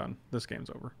yeah, we're done. This game's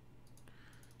over.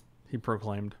 He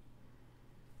proclaimed.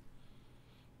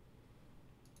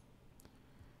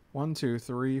 1, 2,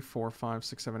 3, 4, 5,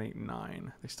 6, 7, 8,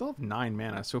 9. They still have 9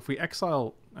 mana. So if we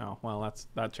exile... Oh, well,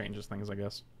 that changes things, I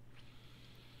guess.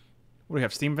 What do we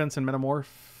have? Steam Vents and Metamorphos?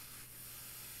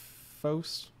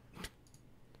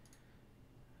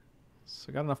 So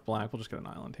we got enough black. We'll just get an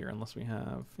island here unless we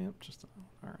have... Yep, just...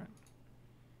 Alright.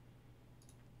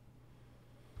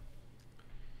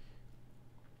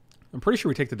 I'm pretty sure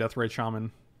we take the Deathrite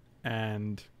Shaman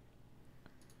and...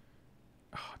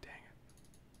 Oh, dang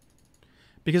it.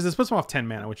 Because this puts them off 10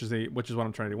 mana, which is what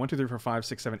I'm trying to do. 1, 2, 3, 4, 5,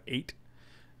 6, 7, 8.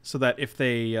 So that if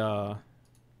they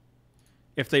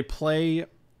play...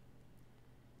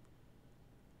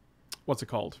 What's it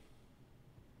called?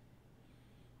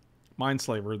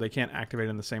 Mindslaver, they can't activate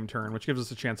in the same turn, which gives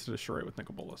us a chance to destroy it with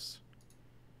Nicol Bolas.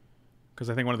 Because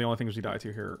I think one of the only things we die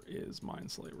to here is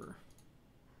Mindslaver.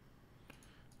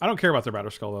 I don't care about their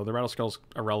Battle Skull, though. Their Battle Skull's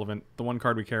irrelevant. The one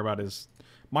card we care about is...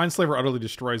 Mindslaver utterly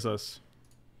destroys us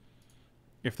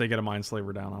if they get a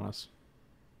Mindslaver down on us.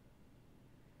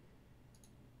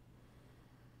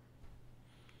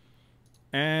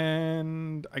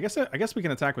 And I guess we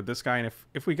can attack with this guy, and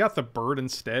if we got the bird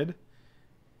instead,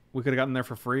 we could have gotten there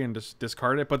for free and just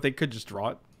discard it, but they could just draw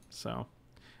it. So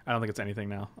I don't think it's anything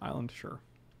now. Island, sure.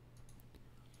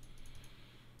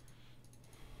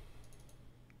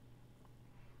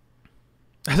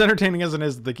 As entertaining as it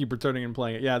is, they keep returning and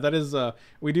playing it. Yeah, that is...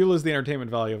 we do lose the entertainment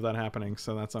value of that happening,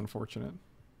 so that's unfortunate.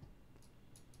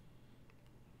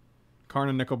 Karn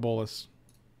and Nicol Bolas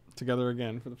together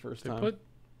again for the first time.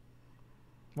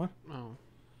 What? Oh, I was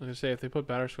going to say, if they put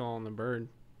Batterskull on the bird,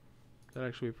 that'd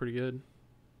actually be pretty good.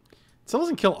 It still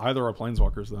doesn't kill either of our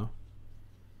Planeswalkers, though.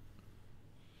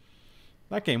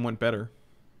 That game went better.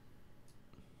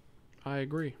 I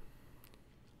agree.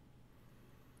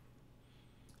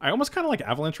 I almost kind of like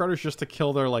Avalanche Riders just to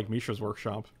kill their, like, Mishra's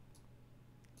Workshop.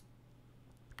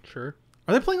 Sure.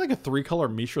 Are they playing, like, a 3-color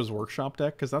Mishra's Workshop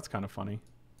deck? Because that's kind of funny.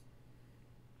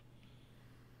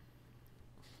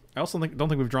 I also don't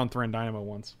think we've drawn Thran Dynamo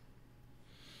once.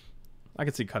 I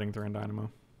could see cutting Thran Dynamo.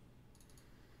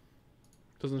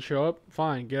 Doesn't show up?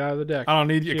 Fine, get out of the deck. I don't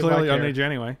need you. Clearly, I don't need you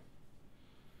anyway.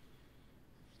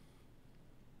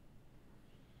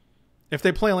 If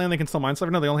they play a land, they can still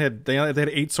Mindslaver. No, they had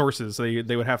 8 sources. So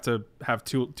they would have to have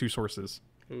two sources.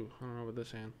 Ooh, I don't know about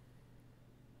this hand.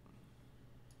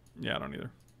 Yeah, I don't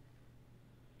either.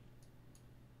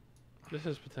 This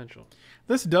has potential.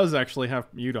 This does actually have...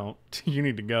 You don't. You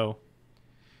need to go.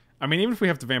 I mean, even if we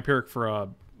have to Vampiric for a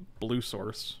blue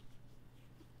source.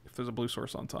 If there's a blue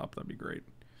source on top, that'd be great.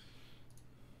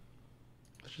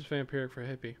 Let's just Vampiric for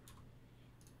Hippie.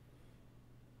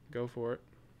 Go for it.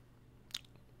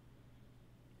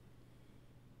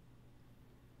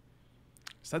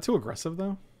 Is that too aggressive,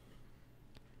 though?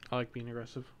 I like being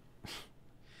aggressive.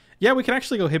 Yeah, we can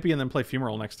actually go Hippie and then play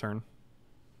Fumarole next turn.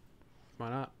 Why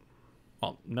not?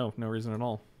 Well, no reason at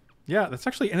all. Yeah, that's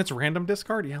actually... And it's random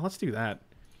discard? Yeah, let's do that.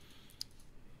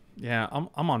 Yeah,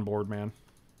 I'm on board, man.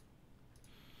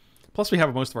 Plus, we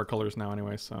have most of our colors now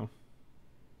anyway, so...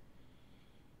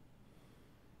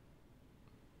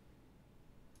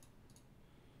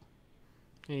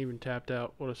 Ain't even tapped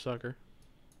out. What a sucker.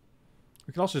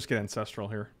 We could also just get Ancestral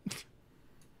here.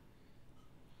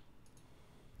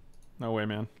 No way,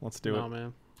 man. Let's do it. No,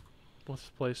 man. Let's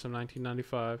play some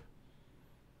 1995.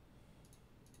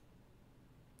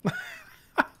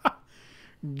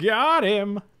 Got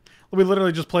him! We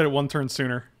literally just played it one turn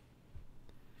sooner.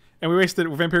 And we wasted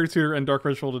Vampiric Tutor and Dark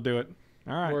Ritual to do it.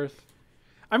 Alright. Worth.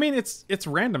 I mean, it's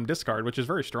random discard, which is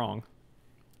very strong.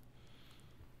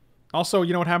 Also,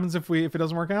 you know what happens if it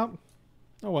doesn't work out?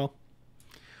 Oh well.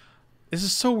 This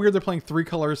is so weird they're playing 3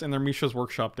 colors in their Misha's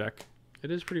Workshop deck.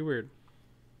 It is pretty weird.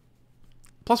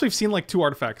 Plus, we've seen like 2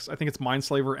 artifacts. I think it's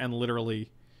Mindslaver and literally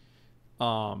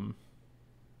Batter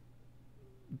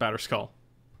Skull.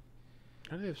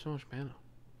 How do they have so much mana?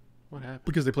 What happened?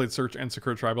 Because they played Search and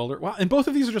Secure Tribuilder. Wow, and both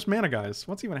of these are just mana guys.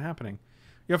 What's even happening?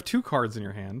 You have 2 cards in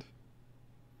your hand.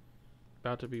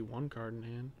 About to be 1 card in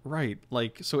hand. Right.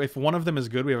 Like, so if one of them is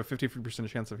good, we have a 53%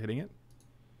 chance of hitting it.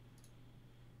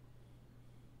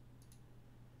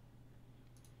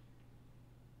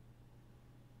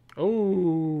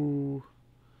 Oh,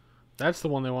 that's the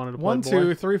one they wanted to play. 1, boy.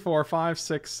 2, 3, 4, 5,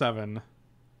 6, 7.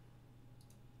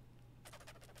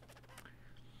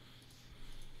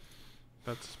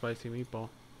 That's a spicy meatball.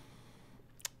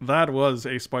 That was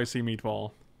a spicy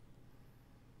meatball.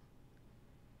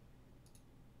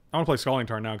 I want to play Scalding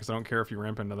Tarn now because I don't care if you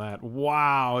ramp into that.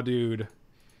 Wow, dude.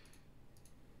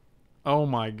 Oh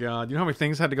my god. You know how many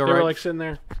things had to go They right? were like sitting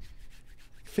there.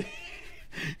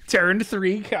 Turn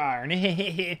 3 Karn.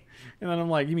 And then I'm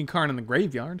like, you mean Karn in the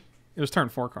graveyard? It was turn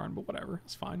 4 Karn, but whatever.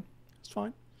 It's fine. It's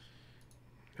fine.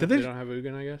 Did They don't have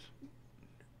Ugin, I guess.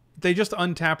 They just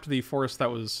untapped the forest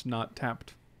that was not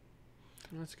tapped.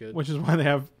 That's good. Which is why they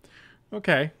have...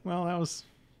 Okay, well, that was...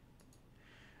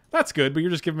 That's good, but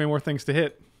you're just giving me more things to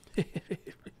hit.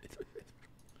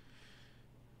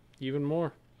 Even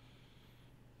more.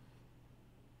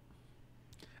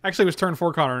 Actually, it was turn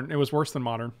 4 Karn. It was worse than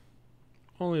Modern.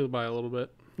 Only by a little bit.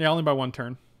 Yeah, only by 1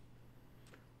 turn.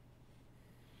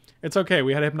 It's okay.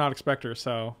 We had a Hypnotic Spectre,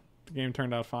 so the game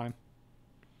turned out fine.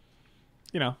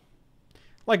 You know,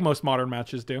 like most Modern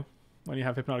matches do when you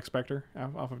have Hypnotic Spectre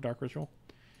off of Dark Ritual.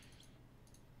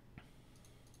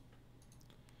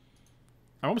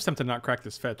 I'm almost tempted to not crack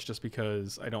this fetch just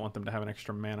because I don't want them to have an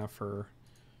extra mana for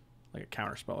like a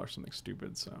counter spell or something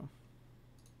stupid, so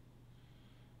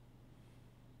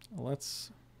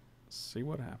let's see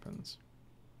what happens.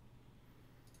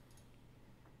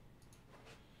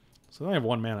 So they have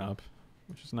 1 mana up,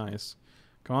 which is nice.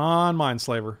 Come on,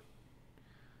 Mindslaver.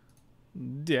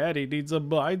 Daddy needs a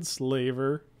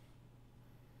Mindslaver.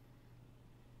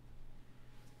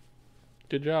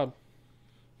 Good job.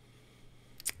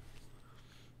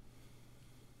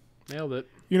 Nailed it.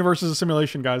 Universe is a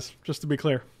simulation, guys, just to be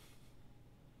clear.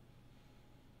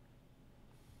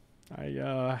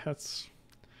 That's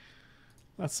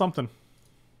something.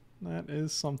 That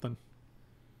is something.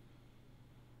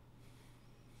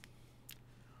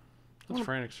 Let's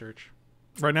frantic search.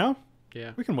 Right now?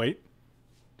 Yeah. We can wait.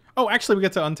 Oh, actually, we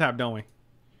get to untap, don't we?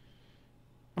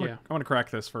 Yeah. I want to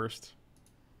crack this first.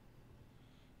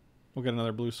 We'll get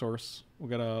another blue source. We'll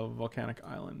get a volcanic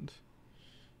island.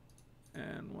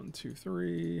 And 1, 2,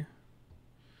 3.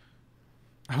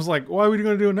 I was like, why are we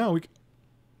going to do it now?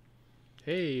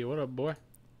 Hey, what up, boy?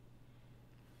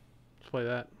 Let's play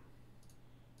that.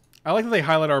 I like that they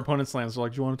highlight our opponent's lands. They're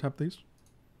like, do you want to tap these?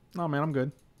 No, man, I'm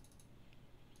good.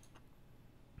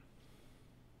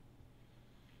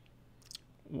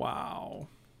 Wow.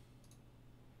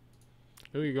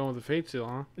 Ooh, you're going with the Fate Seal,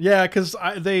 huh? Yeah, because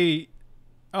they...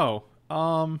 Oh.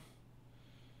 Let's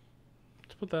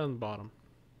put that on the bottom.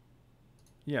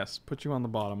 Yes, put you on the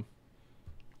bottom.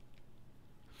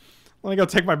 Let me go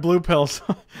take my blue pills.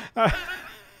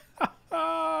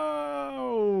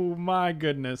 Oh, my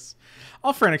goodness.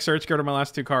 I'll Frantic Search, go to my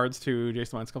last 2 cards to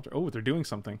Jason Mind Sculptor. Oh, they're doing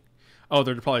something. Oh,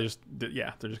 they're probably just...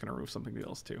 Yeah, they're just going to remove something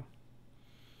else, too.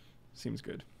 Seems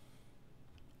good.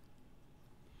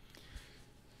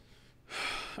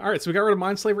 Alright, so we got rid of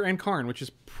Mindslaver and Karn, which is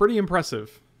pretty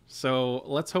impressive. So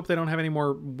let's hope they don't have any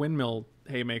more Windmill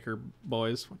Haymaker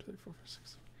boys. 1, 2, 3, 4, 5,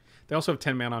 6. They also have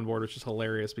 10 mana on board, which is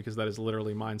hilarious because that is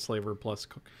literally Mindslaver plus...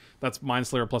 That's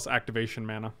Mindslaver plus activation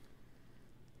mana.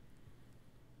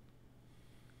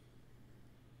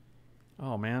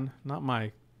 Oh man, not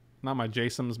my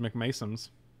Jasons McMasons.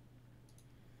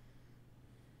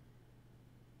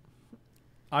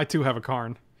 I too have a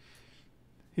Karn.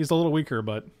 He's a little weaker,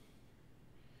 but...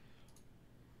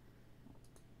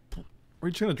 Are we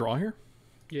just going to draw here?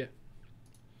 Yeah.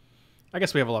 I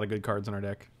guess we have a lot of good cards in our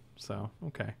deck, so,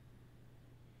 okay.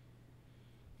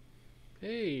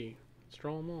 Hey, let's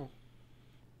draw them all.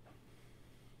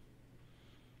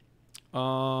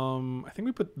 I think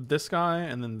we put this guy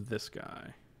and then this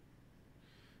guy.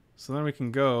 So then we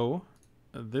can go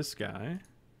this guy.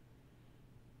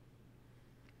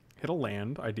 Hit a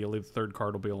land. Ideally, the 3rd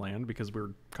card will be a land because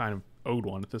we're kind of owed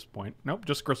one at this point. Nope,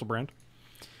 just Gristlebrand.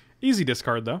 Easy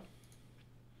discard, though.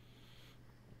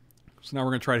 So now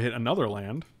we're going to try to hit another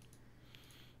land.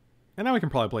 And now we can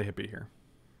probably play Hippie here.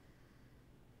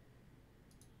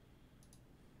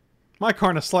 My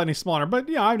Karn is slightly smaller, but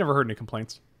yeah, I've never heard any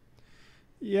complaints.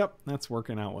 Yep, that's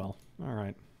working out well. All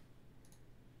right.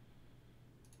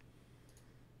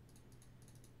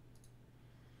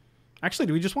 Actually,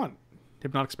 do we just want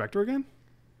Hypnotic Spectre again?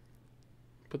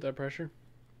 Put that pressure.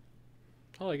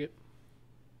 I like it.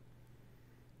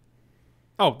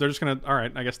 Oh, they're just gonna. All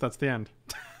right, I guess that's the end.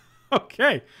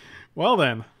 Okay, well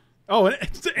then. Oh,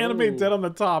 it's Animate Dead on the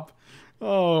top.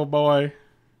 Oh boy.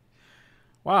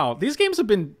 Wow, these games have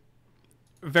been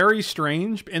very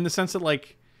strange in the sense that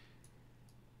like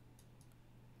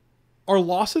our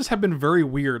losses have been very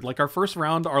weird. Like our first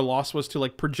round, our loss was to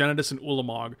like Progenitus and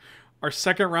Ulamog. Our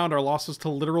second round, our loss was to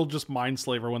literal just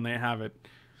Mindslaver when they have it.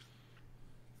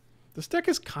 This deck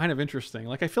is kind of interesting.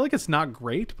 Like I feel like it's not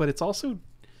great, but it's also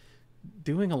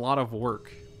doing a lot of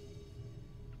work.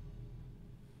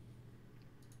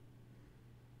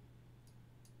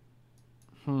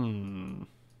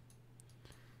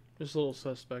 Just a little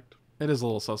suspect. It is a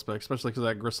little suspect, especially because of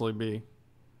that Gristly Bee.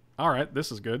 Alright,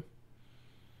 this is good.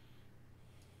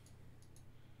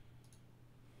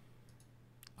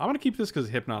 I'm going to keep this because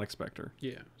Hypnotic Spectre.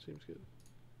 Yeah, seems good.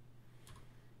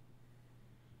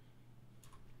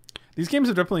 These games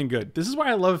are definitely good. This is why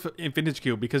I love Vintage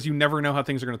Cube, because you never know how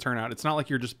things are going to turn out. It's not like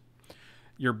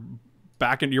you're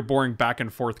boring back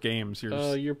and forth games.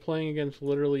 You're playing against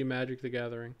literally Magic the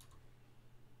Gathering.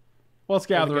 Well, it's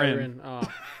Gathering. Oh.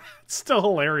 It's still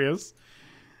hilarious.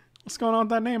 What's going on with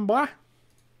that name, boy?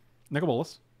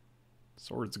 Nicobolus.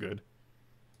 Sword's good.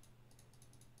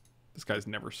 This guy's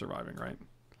never surviving, right?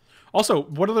 Also,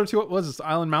 what other two was this?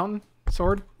 Island Mountain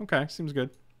Sword? Okay, seems good.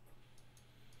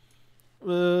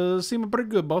 Seem pretty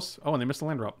good, boss. Oh, and they missed the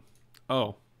land drop.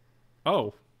 Oh.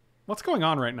 Oh. What's going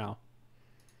on right now?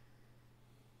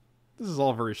 This is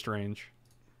all very strange.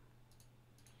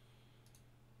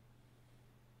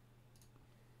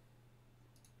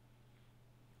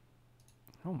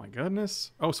 Oh my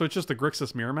goodness. Oh, so it's just the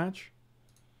Grixis mirror match?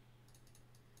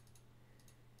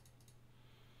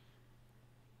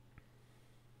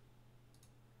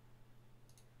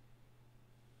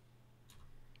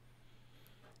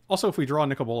 Also, if we draw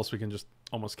Nicobolus, we can just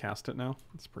almost cast it now.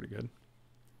 That's pretty good.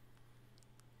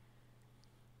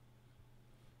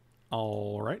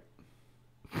 All right.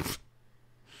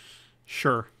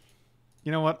 Sure.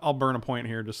 You know what? I'll burn a point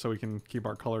here just so we can keep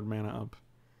our colored mana up.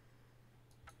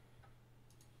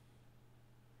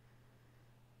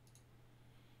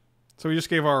 So we just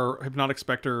gave our Hypnotic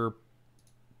Spectre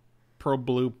Pro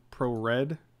Blue, Pro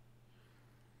Red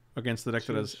against the deck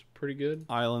that has pretty good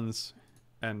islands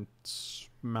and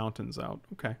mountains out.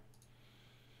 Okay.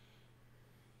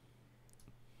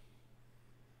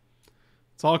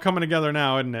 It's all coming together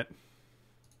now, isn't it?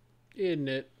 Isn't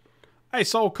it?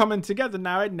 It's all coming together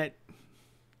now, isn't it?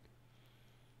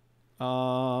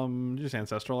 Just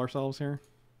ancestral ourselves here.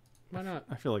 Why not?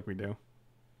 I feel like we do.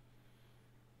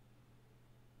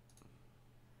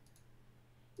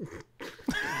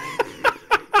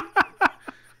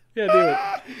 Yeah, do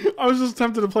it. I was just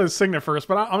tempted to play the Signet first,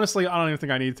 but honestly, I don't even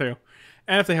think I need to.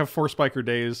 And if they have 4 Spiker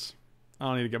Days, I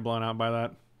don't need to get blown out by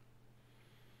that.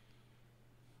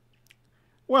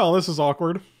 Well, this is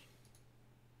awkward.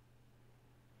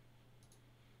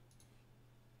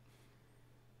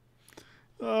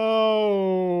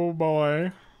 Oh,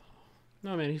 boy.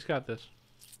 No, man, he's got this.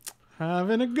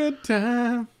 Having a good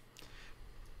time.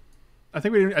 I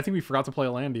think we forgot to play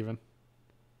a land even.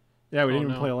 Yeah, we didn't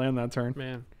even play a land that turn.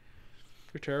 Man,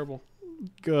 you're terrible.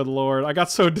 Good lord. I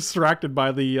got so distracted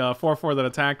by the 4/4 that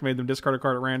attacked, made them discard a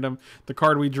card at random. The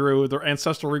card we drew, the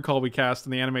Ancestral Recall we cast,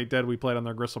 and the Animate Dead we played on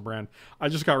their Gristlebrand. I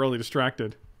just got really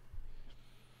distracted.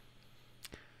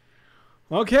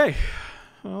 Okay.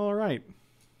 All right.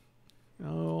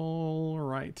 All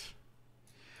right.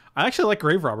 I actually like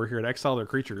Grave Robber here to exile their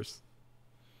creatures.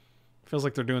 Feels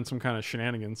like they're doing some kind of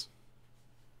shenanigans.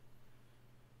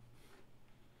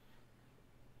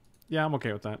 Yeah, I'm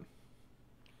okay with that.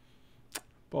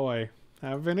 Boy,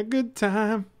 having a good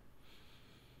time.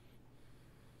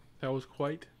 That was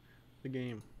quite the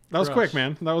game. That was quick,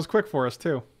 man. That was quick for us,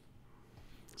 too.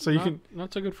 So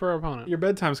Not so good for our opponent. Your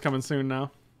bedtime's coming soon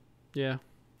now. Yeah.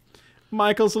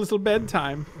 Michael's little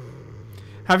bedtime.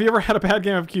 Have you ever had a bad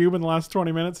game of Cube in the last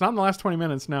 20 minutes? Not in the last 20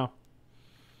 minutes, no.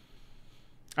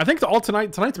 I think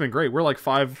tonight's been great. We're like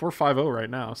 5-0 right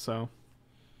now, so.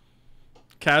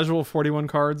 Casual 41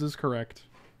 cards is correct.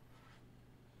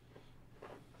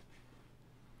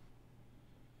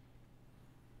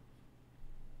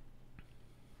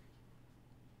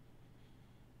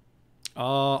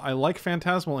 I like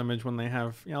Phantasmal Image when they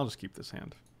have... Yeah, I'll just keep this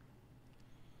hand.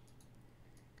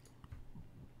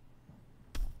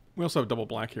 We also have double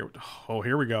black here. Oh,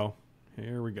 here we go.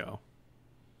 Here we go.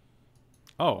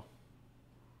 Oh.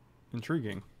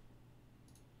 Intriguing.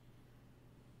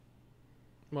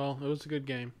 Well, it was a good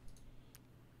game.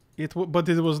 But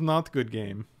it was not good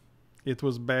game. It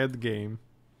was bad game.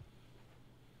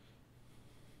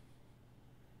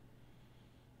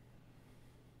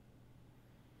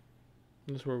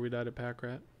 This is where we died at Pack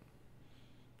Rat.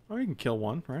 Oh, you can kill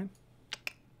one, right?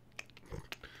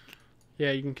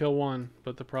 Yeah, you can kill one,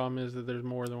 but the problem is that there's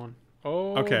more than one.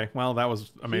 Oh. Okay, well, that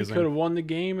was amazing. He could have won the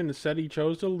game, and instead he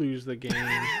chose to lose the game.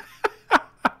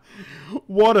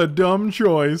 What a dumb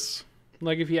choice.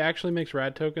 Like, if he actually makes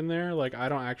Rad Token there, like, I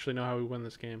don't actually know how we win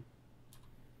this game.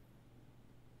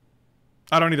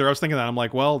 I don't either. I was thinking that. I'm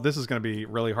like, well, this is going to be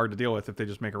really hard to deal with if they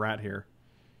just make a rat here.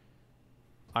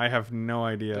 I have no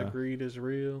idea. The greed is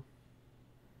real.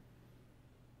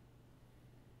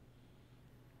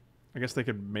 I guess they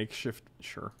could makeshift.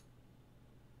 Sure.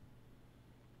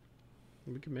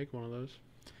 We could make one of those.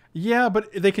 Yeah,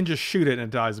 but they can just shoot it and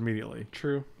it dies immediately.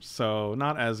 True. So,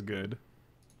 not as good.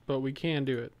 But we can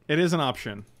do it. It is an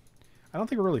option. I don't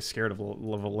think we're really scared of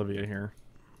Olivia here.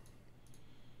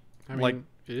 I mean, like,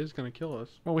 it is going to kill us.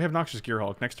 Well, we have Noxious Gear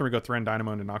Hulk. Next turn we go Thran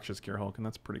Dynamo into Noxious Gear Hulk, and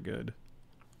that's pretty good.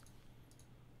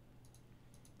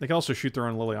 They can also shoot their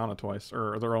own Liliana twice,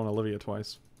 or their own Olivia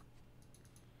twice.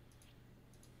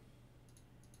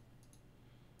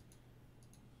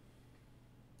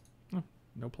 Oh,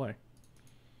 no play.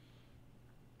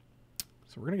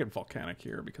 So we're going to get Volcanic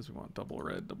here because we want double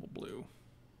red, double blue.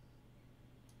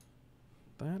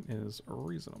 That is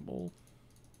reasonable.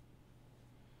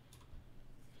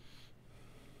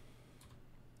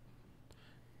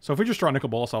 So if we just draw Nicol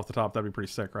Bolas off the top, that'd be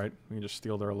pretty sick, right? We can just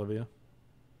steal their Olivia.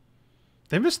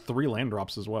 They missed 3 land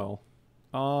drops as well.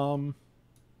 Sure,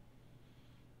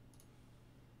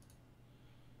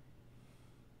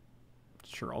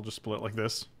 I'll just split like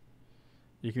this.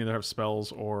 You can either have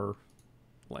spells or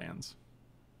lands.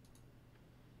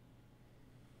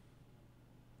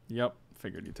 Yep,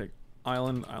 figured you take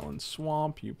island, island,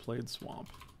 swamp. You played swamp.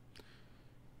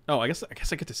 Oh, I guess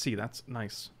I get to see. That's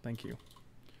nice. Thank you.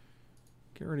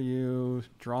 Get rid of you.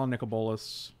 Draw Nicol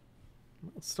Bolas.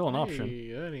 It's still an option.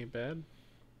 That ain't bad.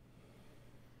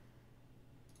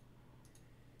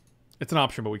 It's an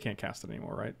option, but we can't cast it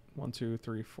anymore, right? 1, 2,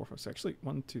 3, 4, 5, 6. Actually,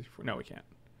 1, 2, 3, 4. No, we can't.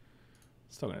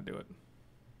 Still gonna do it.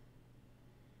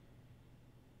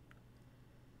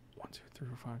 1, 2, 3,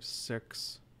 4, 5,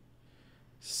 6,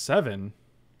 7.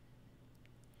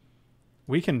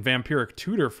 We can Vampiric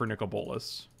Tutor for Nicol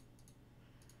Bolas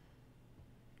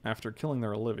after killing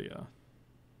their Olivia.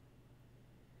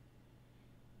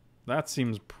 That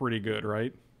seems pretty good,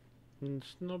 right?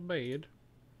 It's not bad.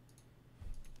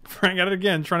 Frank at it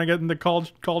again, trying to get into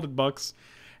called it bucks.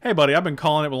 Hey, buddy, I've been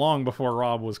calling it long before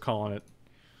Rob was calling it.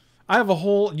 I have a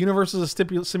whole Universes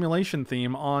of Simulation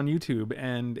theme on YouTube,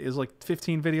 and is like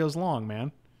 15 videos long,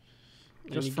 man.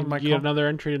 Just from my get another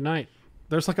entry tonight.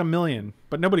 There's like 1 million,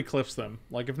 but nobody clips them.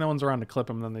 Like if no one's around to clip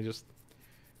them, then they just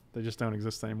don't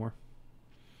exist anymore.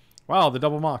 Wow, the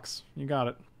double mocks. You got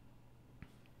it.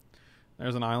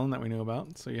 There's an island that we knew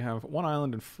about. So you have 1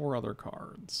 island and 4 other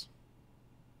cards.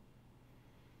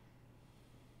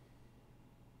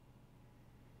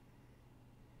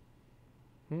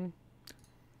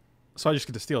 So I just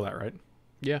get to steal that, right?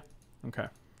 Yeah. Okay.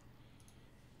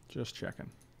 Just checking.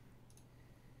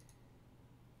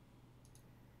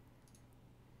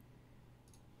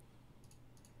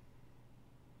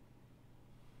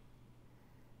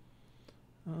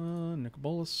 Nicol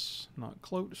Bolas, not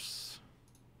close.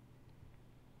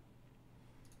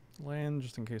 Land,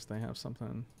 just in case they have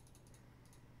something.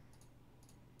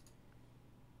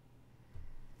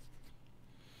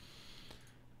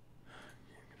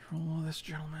 Control this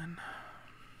gentleman.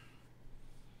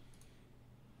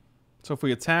 So if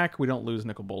we attack, we don't lose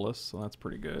Nicol Bolas, so that's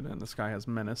pretty good. And this guy has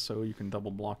Menace, so you can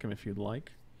double block him if you'd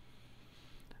like.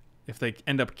 If they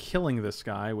end up killing this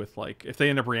guy with, like, if they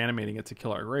end up reanimating it to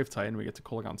kill our Grave Titan, we get to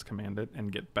Kolaghan's Command it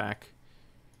and get back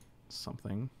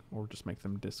something, or just make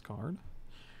them discard.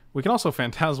 We can also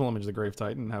Phantasmal Image the Grave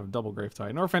Titan and have double Grave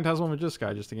Titan, or Phantasmal Image this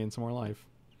guy just to gain some more life.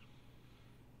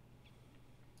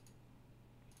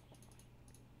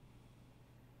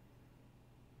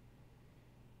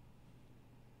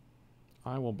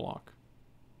 I will block.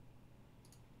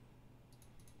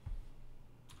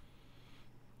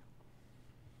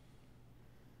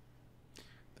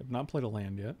 They've not played a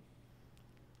land yet.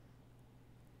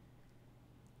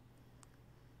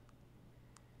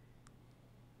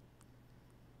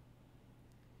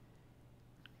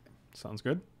 Sounds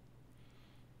good.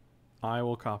 I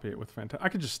will copy it with I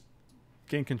could just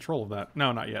gain control of that.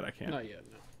 No, not yet. I can't. Not yet,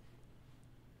 no.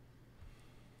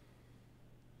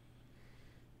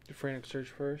 Do Frantic Search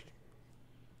first?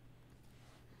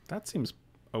 That seems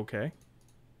okay.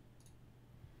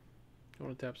 I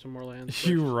want to tap some more lands.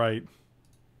 You're First. right.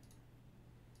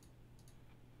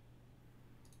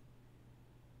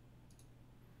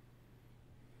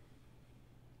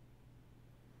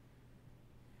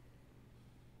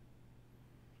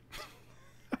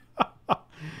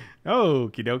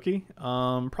 Okie dokie.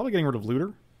 Probably getting rid of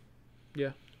Looter.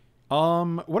 Yeah.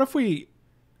 What if we...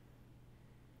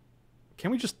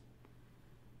 Can we just...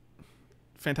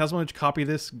 Phantasmal Image, copy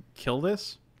this, kill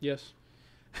this? Yes.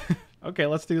 Okay,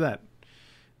 let's do that.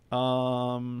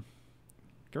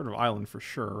 Get rid of Island for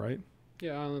sure, right?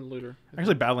 Yeah, Island Looter.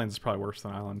 Actually, Badlands is probably worse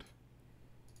than Island.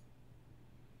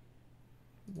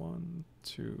 1,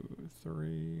 2,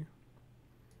 3...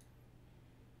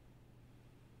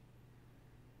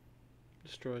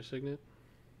 Destroy Signet.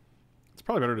 It's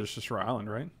probably better to just destroy Island,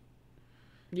 right?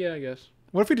 Yeah, I guess.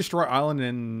 What if we destroy Island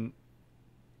and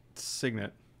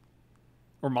Signet?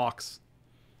 Or Mox?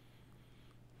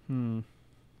 A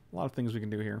lot of things we can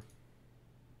do here.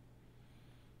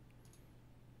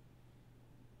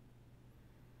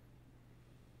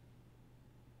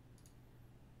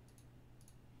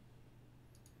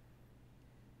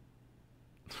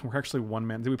 We're actually one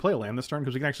man. Did we play a land this turn?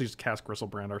 Because we can actually just cast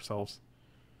Gristlebrand ourselves.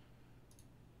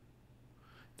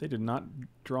 They did not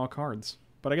draw cards.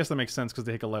 But I guess that makes sense because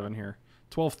they take 11 here.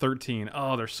 12, 13.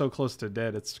 Oh, they're so close to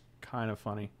dead. It's kind of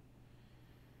funny.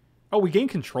 Oh, we gain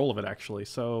control of it, actually.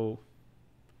 So,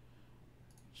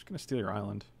 just going to steal your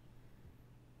island.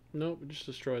 Nope, it just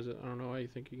destroys it. I don't know why you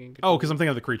think you can. Oh, because I'm thinking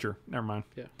of the creature. Never mind.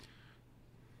 Yeah.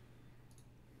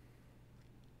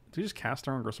 Do we just cast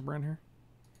our own Gristlebrand here?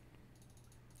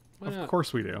 Why not? Of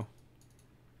course we do.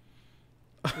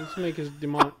 Let's make his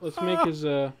demon. Let's make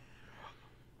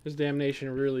his damnation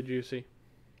really juicy.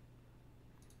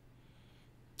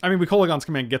 I mean, we Kolaghan's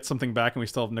Command get something back, and we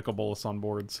still have Nicol Bolas on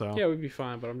board, so... Yeah, we'd be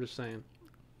fine, but I'm just saying.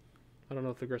 I don't know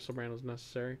if the Gristlebrand was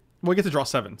necessary. Well, we get to draw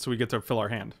 7, so we get to fill our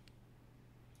hand.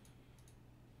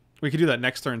 We could do that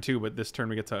next turn, too, but this turn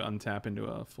we get to untap into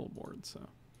a full board, so...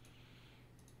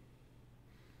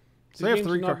 So they have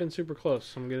three. Not been super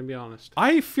close. I'm gonna be honest.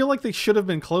 I feel like they should have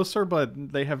been closer,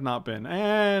 but they have not been.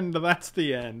 And that's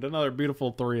the end. Another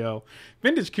beautiful 3-0.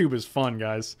 Vintage Cube is fun,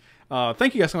 guys.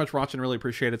 Thank you guys so much for watching. Really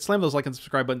appreciate it. Slam those like and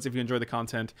subscribe buttons if you enjoy the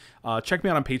content. Check me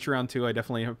out on Patreon too. I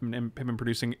definitely have been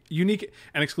producing unique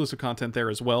and exclusive content there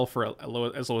as well for as low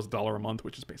as $1 a month,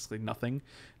 which is basically nothing.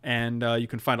 And you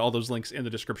can find all those links in the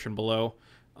description below.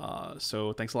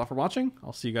 So thanks a lot for watching.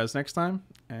 I'll see you guys next time,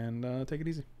 and take it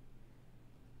easy.